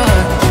 you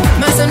are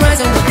my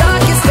sunrise on the dark.